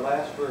have our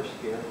last verse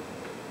here,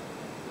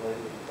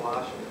 related to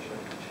Colossians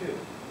chapter 2,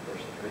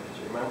 verse 3.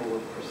 So remember,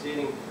 we're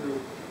proceeding through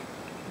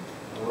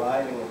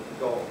arriving at the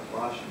goal,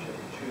 Colossians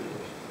chapter 2, verse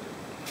 3.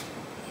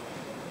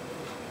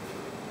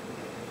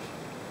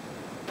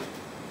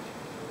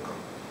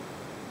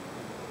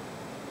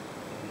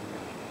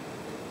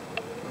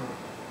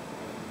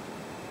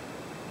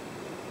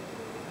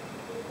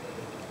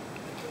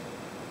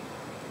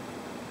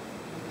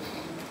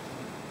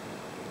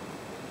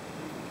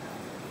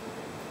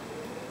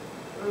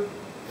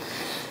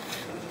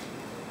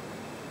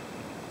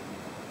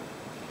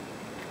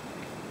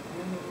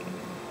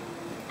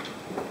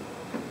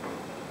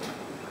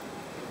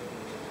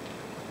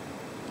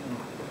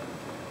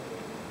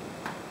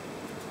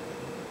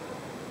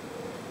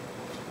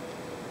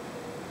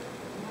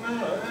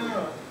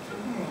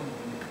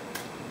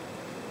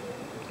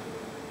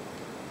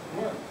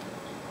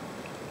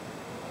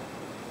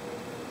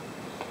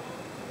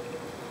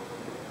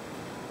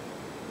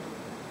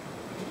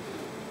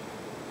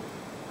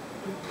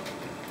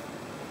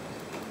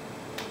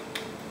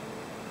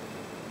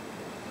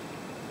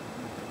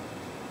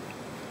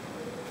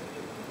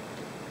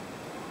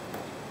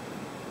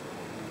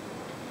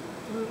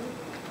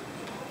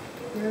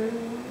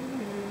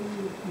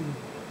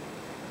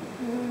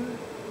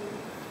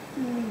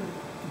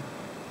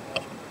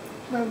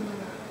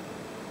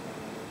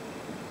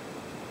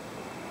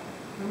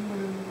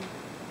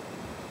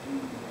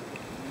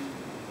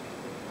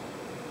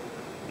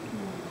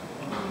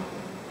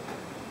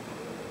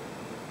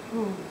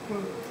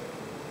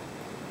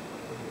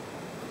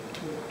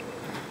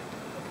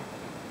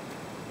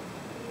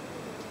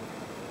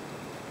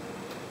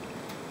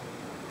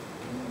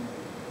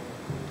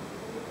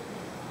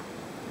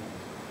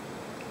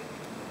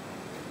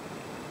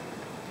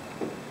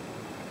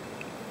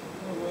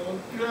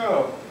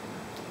 Go.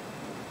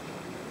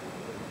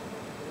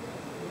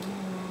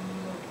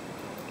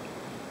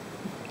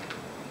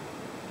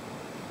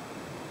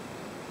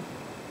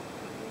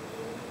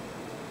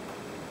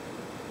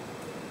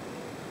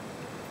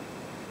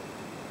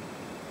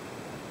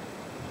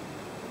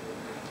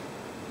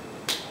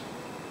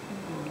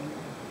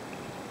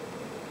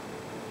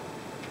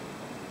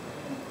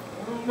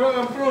 Okay,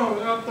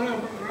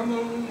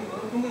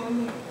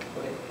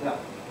 now,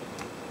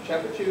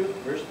 chapter 2,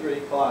 verse 3,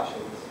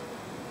 Colossians.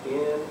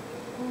 In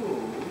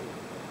whom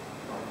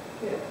are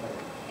hid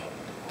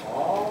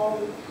all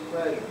the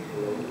treasure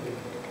in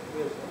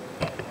wisdom.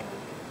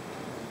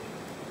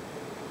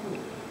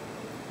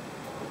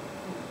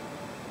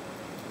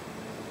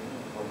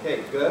 Okay,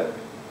 good.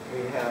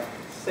 We have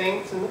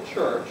saints in the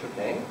church,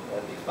 okay?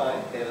 That'd be fine.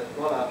 Okay, that's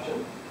one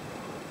option.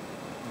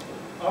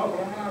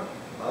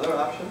 Other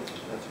options,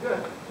 that's good.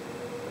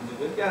 That's a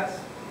good guess.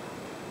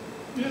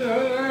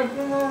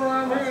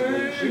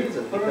 Possibly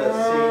Jesus, because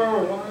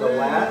see, the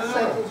last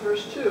sentence,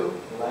 verse 2,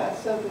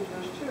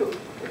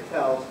 it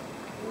tells,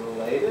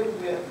 related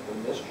with the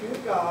mystery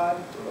of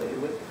God,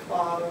 related with the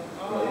Father,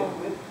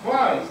 related with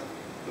Christ,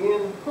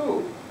 in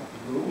who?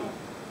 Who?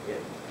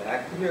 Get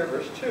back to here,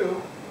 verse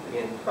 2,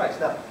 in Christ.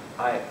 Now,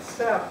 I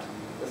accept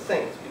the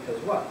saints,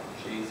 because what?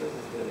 Jesus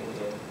is living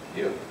in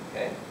you,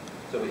 okay?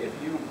 So if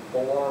you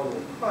belong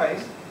with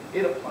Christ,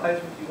 it applies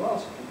with you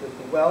also, because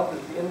the wealth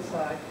is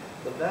inside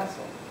the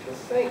vessel. The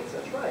saints,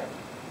 that's right.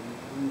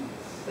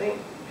 Saint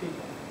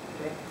people,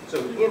 okay? So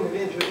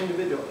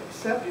individual,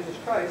 accept Jesus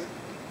Christ.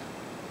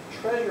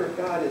 Treasure of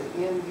God is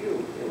in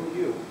you.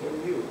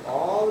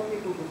 All the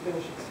people who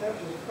finish accept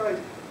Jesus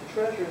Christ, the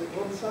treasure is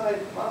inside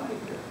the body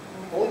here.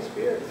 Holy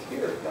Spirit is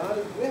here. God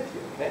is with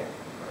you, okay?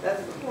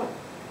 That's the point.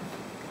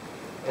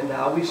 And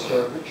now we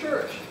serve the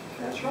church.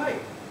 That's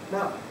right.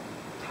 Now,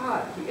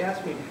 Todd, he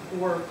asked me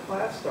before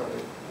class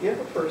started, if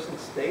a person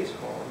stays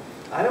home,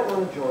 I don't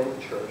want to join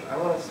the church. I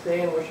want to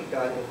stay and worship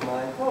God in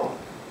my home.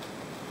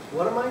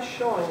 What am I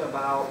showing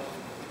about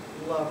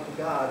love to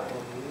God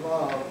and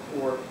love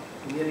for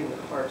knitting the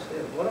hearts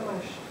together? What am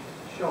I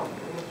showing?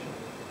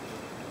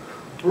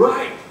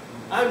 Right!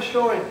 I'm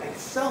showing a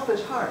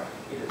selfish heart.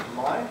 It is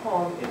my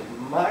home. It is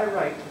my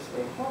right to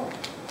stay home.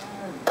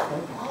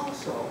 And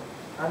also,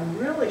 I'm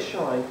really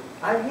showing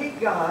I hate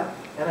God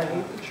and I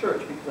hate the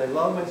church because I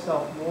love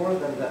myself more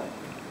than them.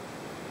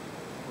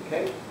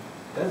 Okay?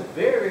 That's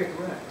very, very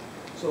correct.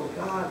 So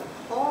God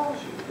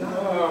calls you,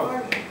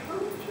 God requires you to come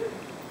to church.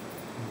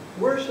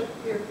 Worship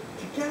here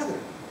together.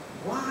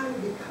 Why?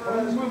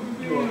 Because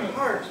your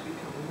hearts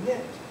become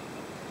knit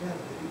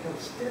together. They become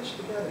stitched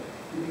together.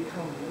 You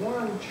become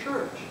one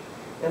church.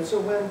 And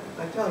so when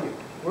I tell you,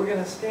 we're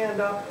going to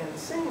stand up and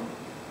sing,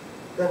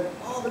 then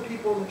all the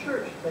people in the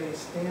church, they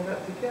stand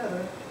up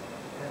together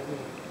and we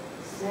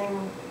sing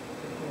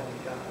to Him,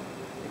 God,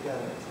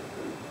 together as a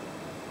group.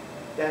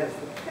 That is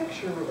the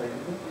picture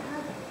related with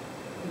heaven.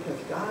 Because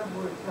God's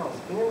Word tells,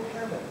 in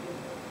heaven,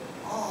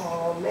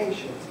 all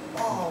nations,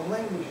 all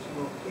languages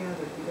will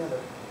gather together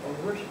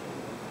and worship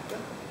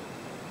God.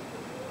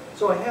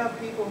 So I have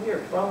people here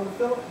from the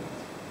Philippines.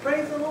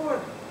 Praise the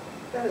Lord.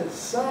 That is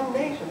some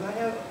nations. I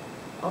have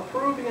a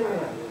Peruvian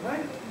man,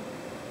 right?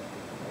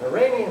 An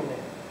Iranian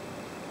man.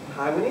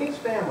 Taiwanese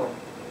family.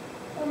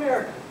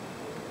 American.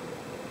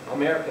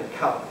 American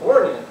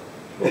Californian.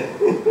 A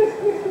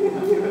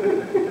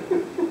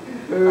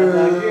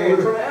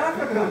Nigerian from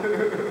Africa.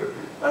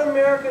 An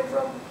American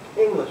from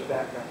English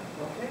background,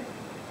 okay?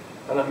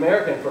 An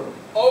American from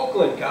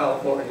Oakland,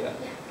 California.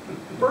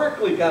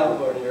 Berkeley,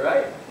 California,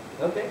 right?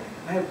 Okay?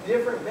 I have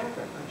different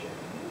backgrounds.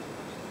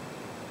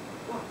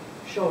 Well,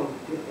 showing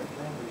different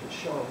languages,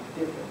 showing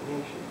different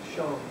nations,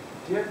 showing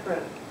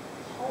different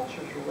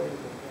cultures related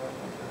to God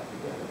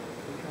together,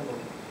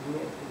 becoming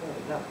knit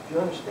together. Now, do you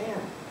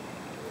understand?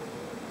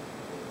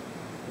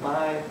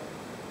 My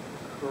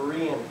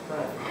Korean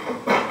friend,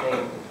 his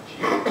name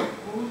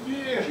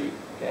is G.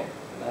 Okay?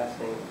 Last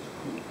name is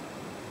Koo.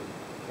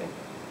 Okay?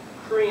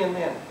 Korean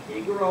man.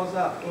 He grows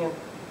up in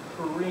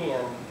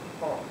Korean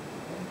home.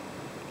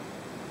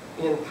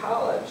 Okay? In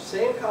college,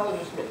 same college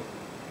as me.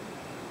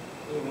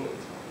 He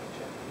means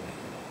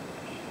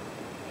Japanese.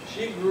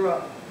 She grew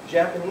up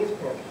Japanese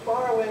parents,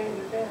 far away in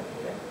Japan.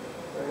 Okay?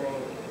 Her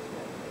name is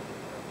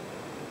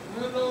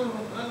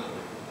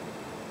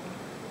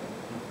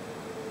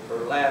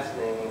her last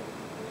name.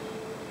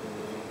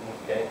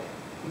 Okay?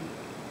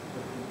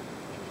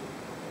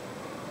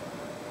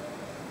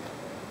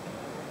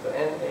 So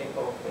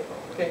N-A-O-K-O.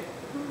 Okay?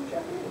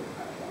 Japanese.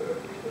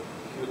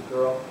 Cute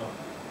girl.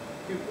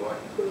 Cute boy.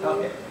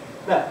 Okay.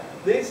 Now,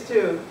 these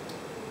two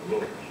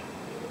meet.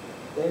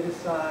 They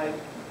decide,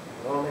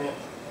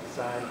 romance,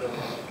 decide the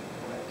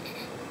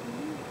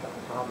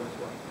problems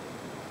what?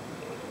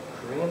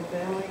 Korean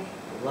family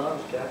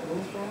loves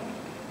Japanese family?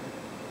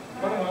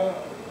 No.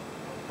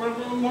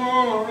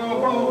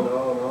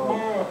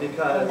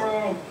 Because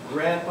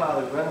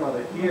grandfather,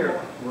 grandmother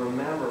here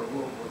remember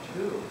World War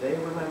II. They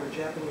remember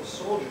Japanese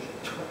soldiers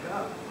that took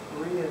up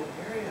Korean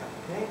area.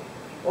 Okay?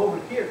 Over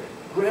here,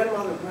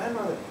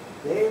 grandmother,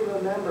 they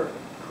remember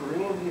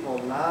Korean people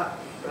not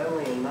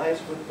friendly and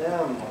nice with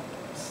them,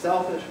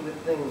 selfish with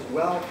things,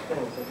 wealth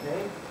things.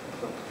 Okay?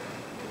 So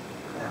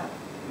now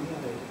we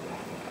have a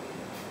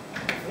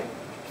okay?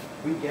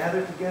 We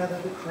gather together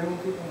the Korean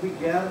people. We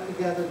gather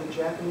together the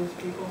Japanese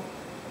people.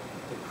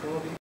 The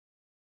Korean people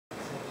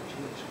accepted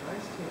Jesus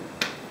Christ here.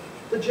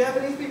 The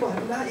Japanese people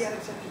have not yet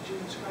accepted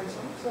Jesus Christ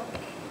also.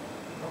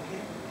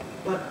 Okay?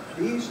 But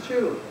these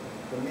two,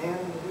 the man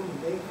and the woman,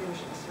 they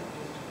finished the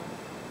sentence.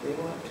 They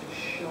want to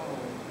show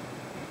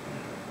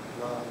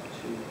love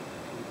to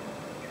people.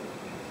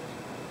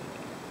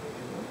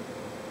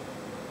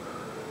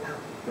 Now,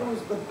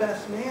 who's the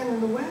best man in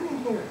the wedding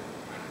here?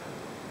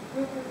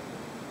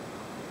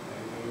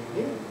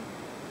 Me.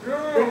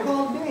 They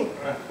called me.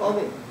 Called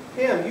me.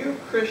 Tim, you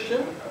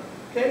Christian,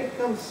 okay,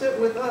 come sit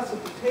with us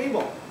at the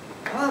table.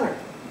 Honor.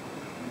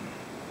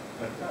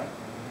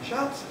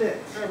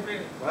 Chopsticks.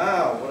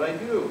 Wow, what'd I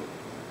do?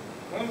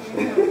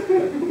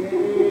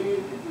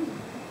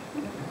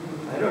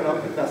 I don't know.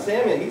 Now,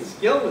 Samuel, he's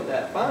skilled with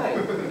that,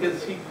 fine,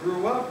 because he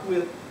grew up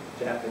with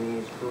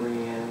Japanese,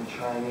 Korean,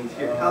 Chinese.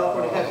 Here,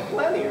 California has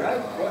plenty,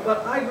 right?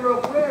 But I grew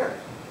up where?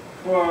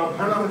 On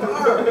a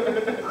farm.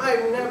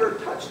 I've never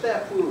touched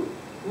that food.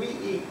 We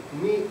eat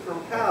meat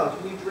from cows.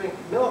 We drink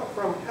milk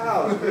from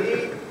cows.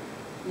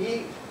 We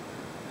eat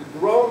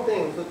grown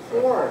things, the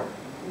corn.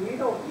 We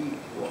don't eat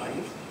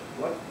rice.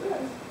 What's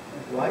this?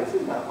 Rice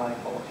is not my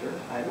culture.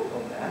 I don't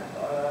know that.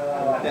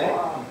 Okay?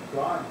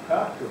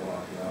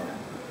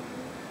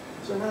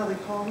 So now they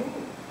call me.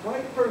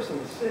 White person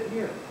to sit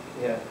here.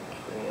 Yeah,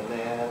 a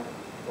man,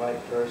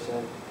 white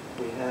person.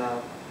 We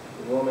have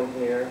the woman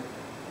here.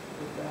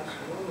 The best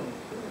woman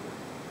here.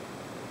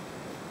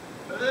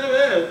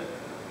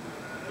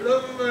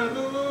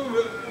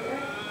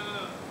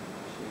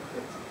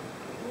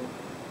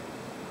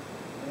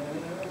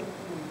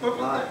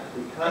 Why?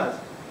 Because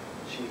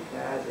she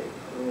has a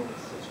Korean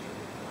sister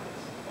in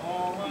Christ.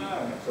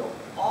 So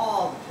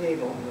all the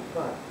table in the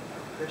front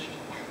are Christian.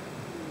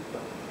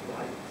 But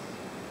whites,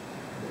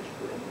 there's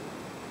green.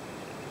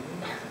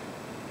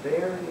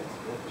 Very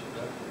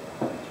expensive,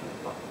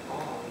 but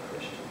all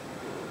Christian.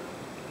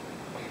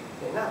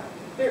 Okay, now,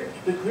 here,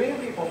 the Korean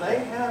people, they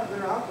have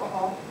their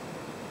alcohol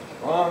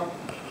strong.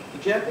 The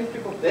Japanese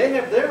people, they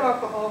have their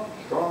alcohol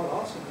strong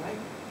also, right?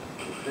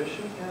 The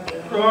Christians have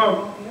their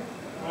alcohol here.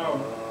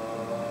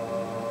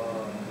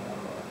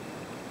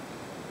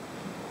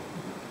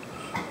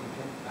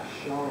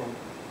 Showing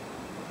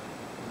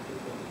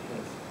people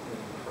because in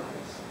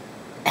Christ.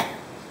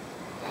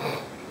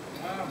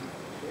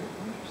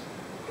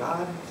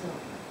 God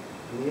Himself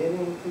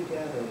knitting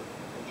together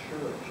the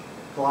church.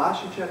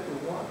 Colossians chapter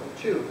 1 or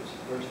 2,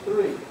 verse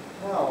 3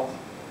 tells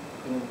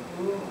in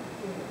whom are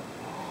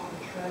all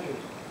the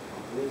treasures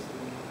of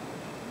wisdom and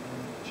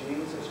knowledge.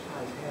 Jesus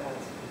Christ has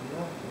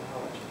enough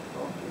knowledge to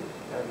help you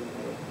every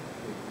day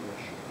with your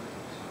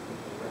assurance,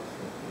 with the rest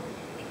of the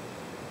nation.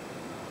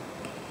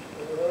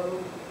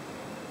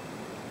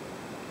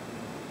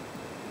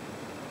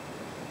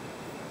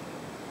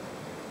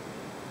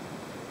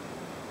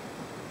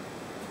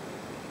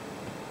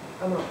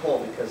 I'm going to pull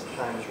because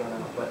time has run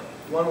out, but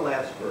one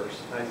last verse,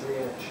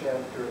 Isaiah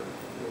chapter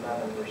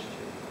 11, verse 2.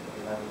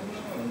 11,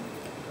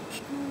 verse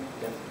 2.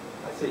 Yes,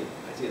 I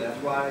see, that's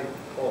why I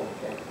pulled,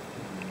 okay?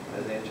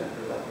 Isaiah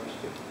chapter 11, verse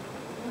 2.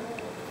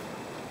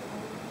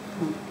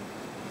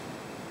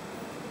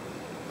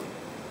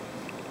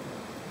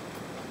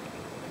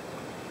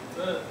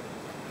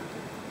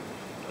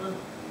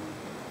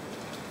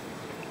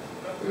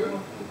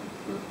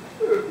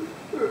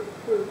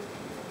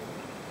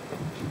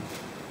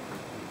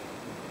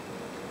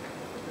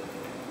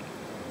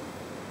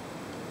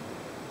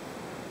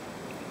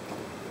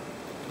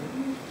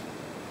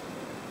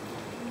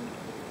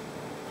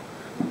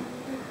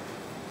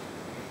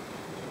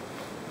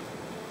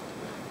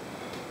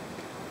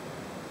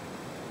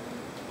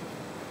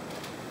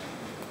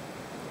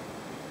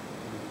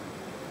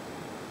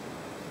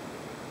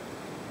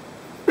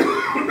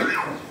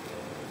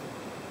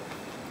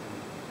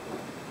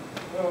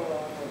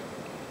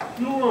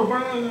 You were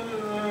born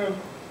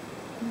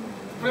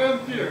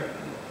here.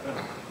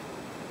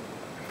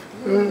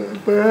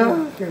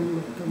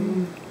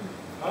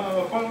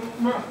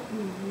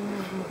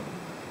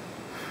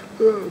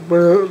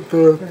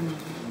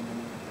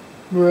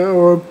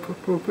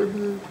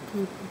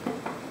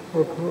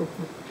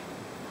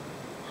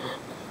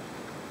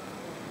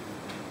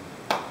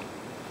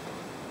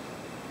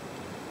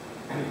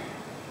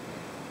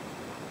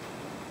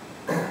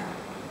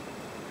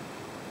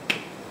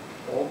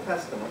 Old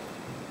Testament.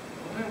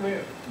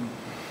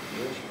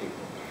 Jewish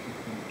people.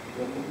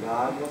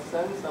 God will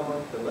send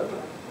someone to deliver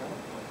us.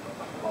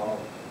 Called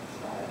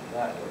Messiah.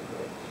 That word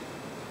good.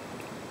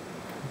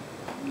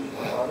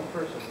 One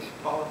person who's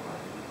qualified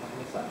to become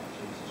Messiah,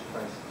 Jesus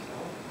Christ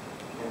Himself.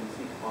 And you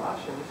see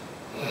Colossians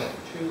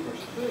 2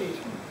 verse 3,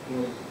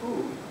 in who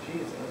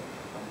Jesus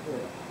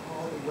appeared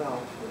all the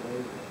wealth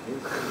related to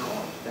His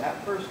knowledge. That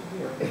person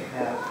here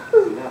has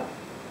enough.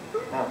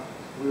 Now,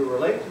 we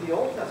relate to the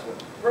Old Testament.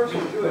 The person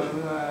Jewish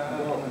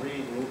won't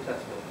read the New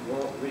Testament. You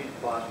won't read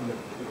Colossians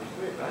 2 verse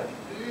 3, right?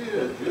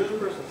 The Jewish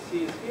person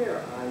sees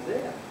here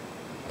Isaiah.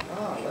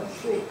 Let's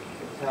see. It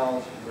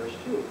tells verse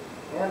 2.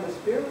 And the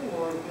Spirit of the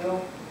Lord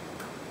will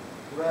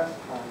rest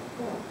on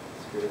Him.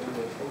 The Spirit of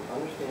wisdom,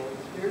 understanding,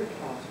 the Spirit of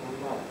counsel and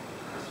might,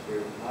 the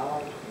Spirit of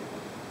knowledge, and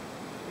the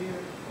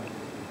Spirit of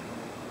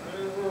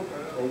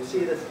and you see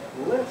this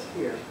list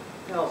here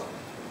tells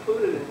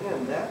included in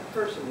Him, that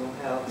person will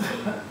have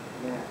a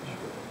match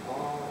with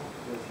all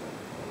wisdom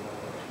and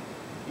knowledge.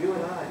 You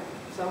and I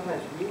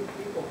sometimes meet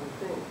people who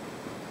think,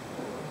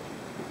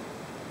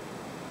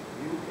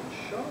 you can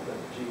show them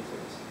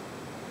Jesus,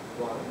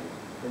 one,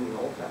 in the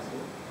Old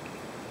Testament,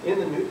 in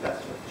the New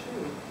Testament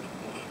too.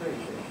 I'm afraid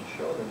they can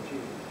show them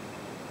Jesus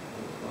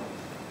in the Bible.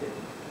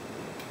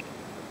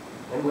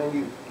 And when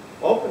you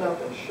open up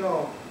and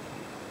show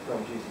from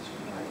Jesus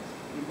Christ,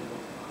 people go,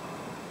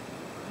 oh,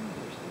 I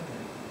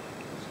understand.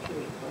 That's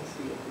true. Let's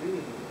see it.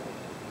 Read it.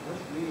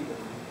 Let's read the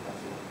New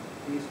Testament.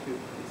 These two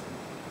pieces.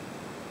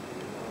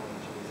 You know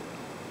Jesus.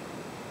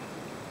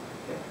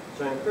 Okay.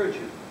 So I encourage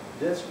you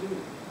this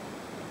week.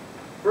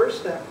 First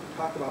step,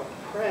 talk about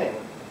praying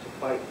to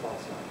fight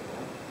false doctrine.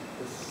 Right?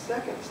 The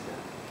second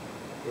step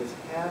is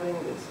having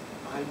this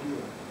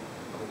idea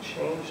of a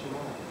changed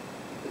mind.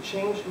 The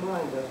changed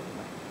mind doesn't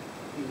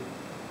will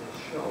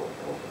show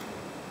openly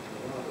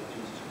the love of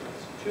Jesus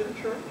Christ to the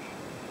church,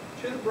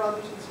 to the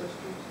brothers and sisters,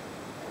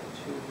 and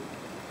to the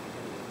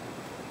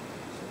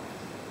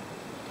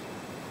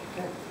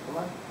okay, come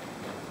on.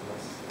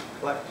 Let's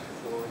collect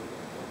before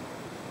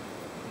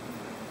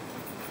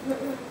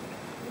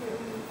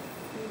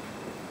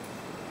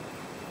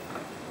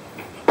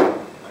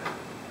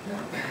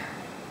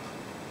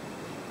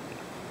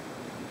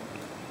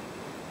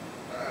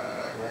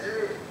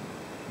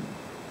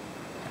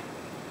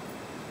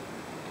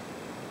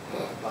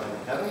Father in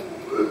heaven,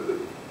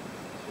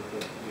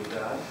 you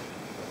God,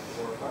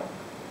 glorify,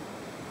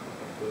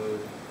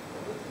 food,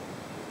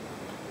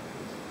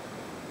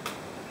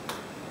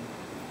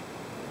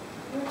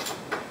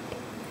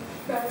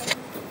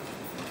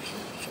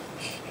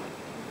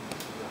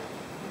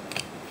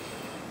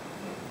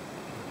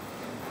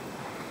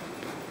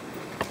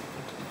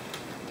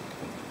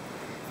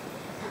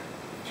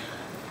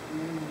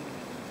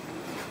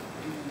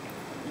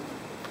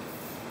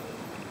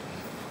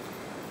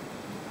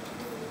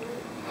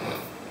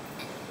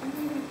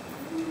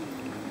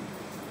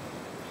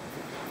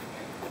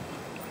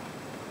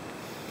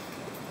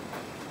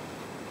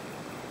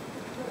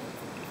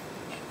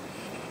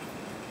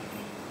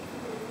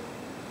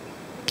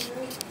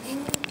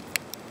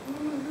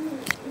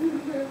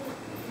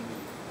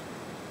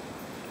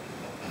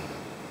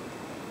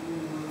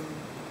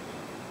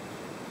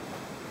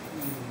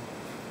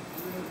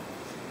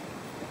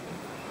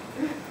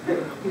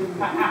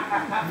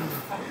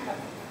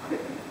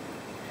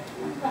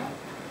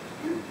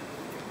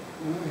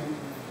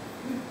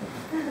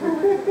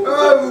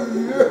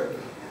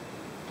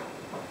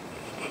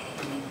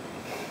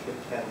 give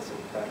Ken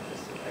some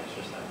practice and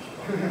exercise.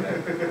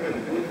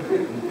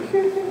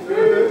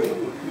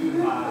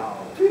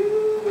 Wow.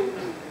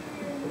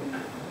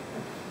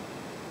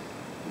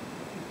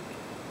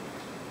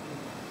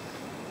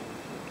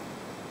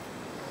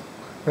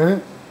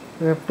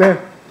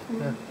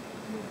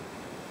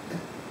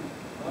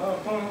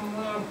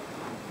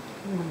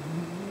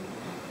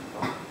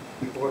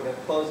 We're going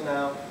to close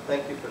now.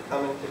 Thank you for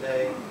coming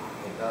today.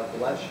 May God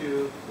bless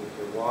you with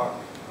your walk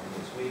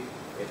this week.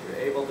 If you're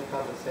able to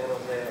come to San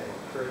Jose, I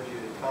encourage you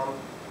to come.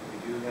 We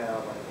do have,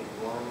 I think,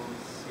 one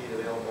seat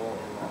available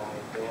in my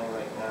van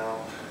right now,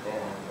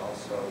 and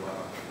also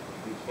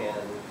we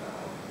can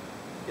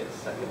get a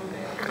second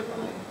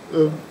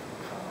van.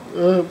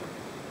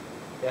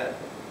 Yeah,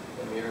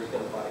 Amir's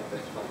going to buy it.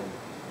 That's fine.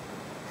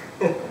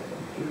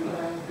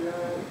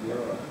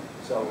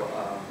 So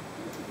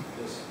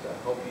just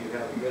hope you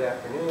have a good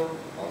afternoon.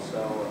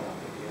 Also,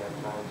 if you have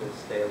time to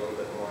stay a little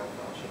bit more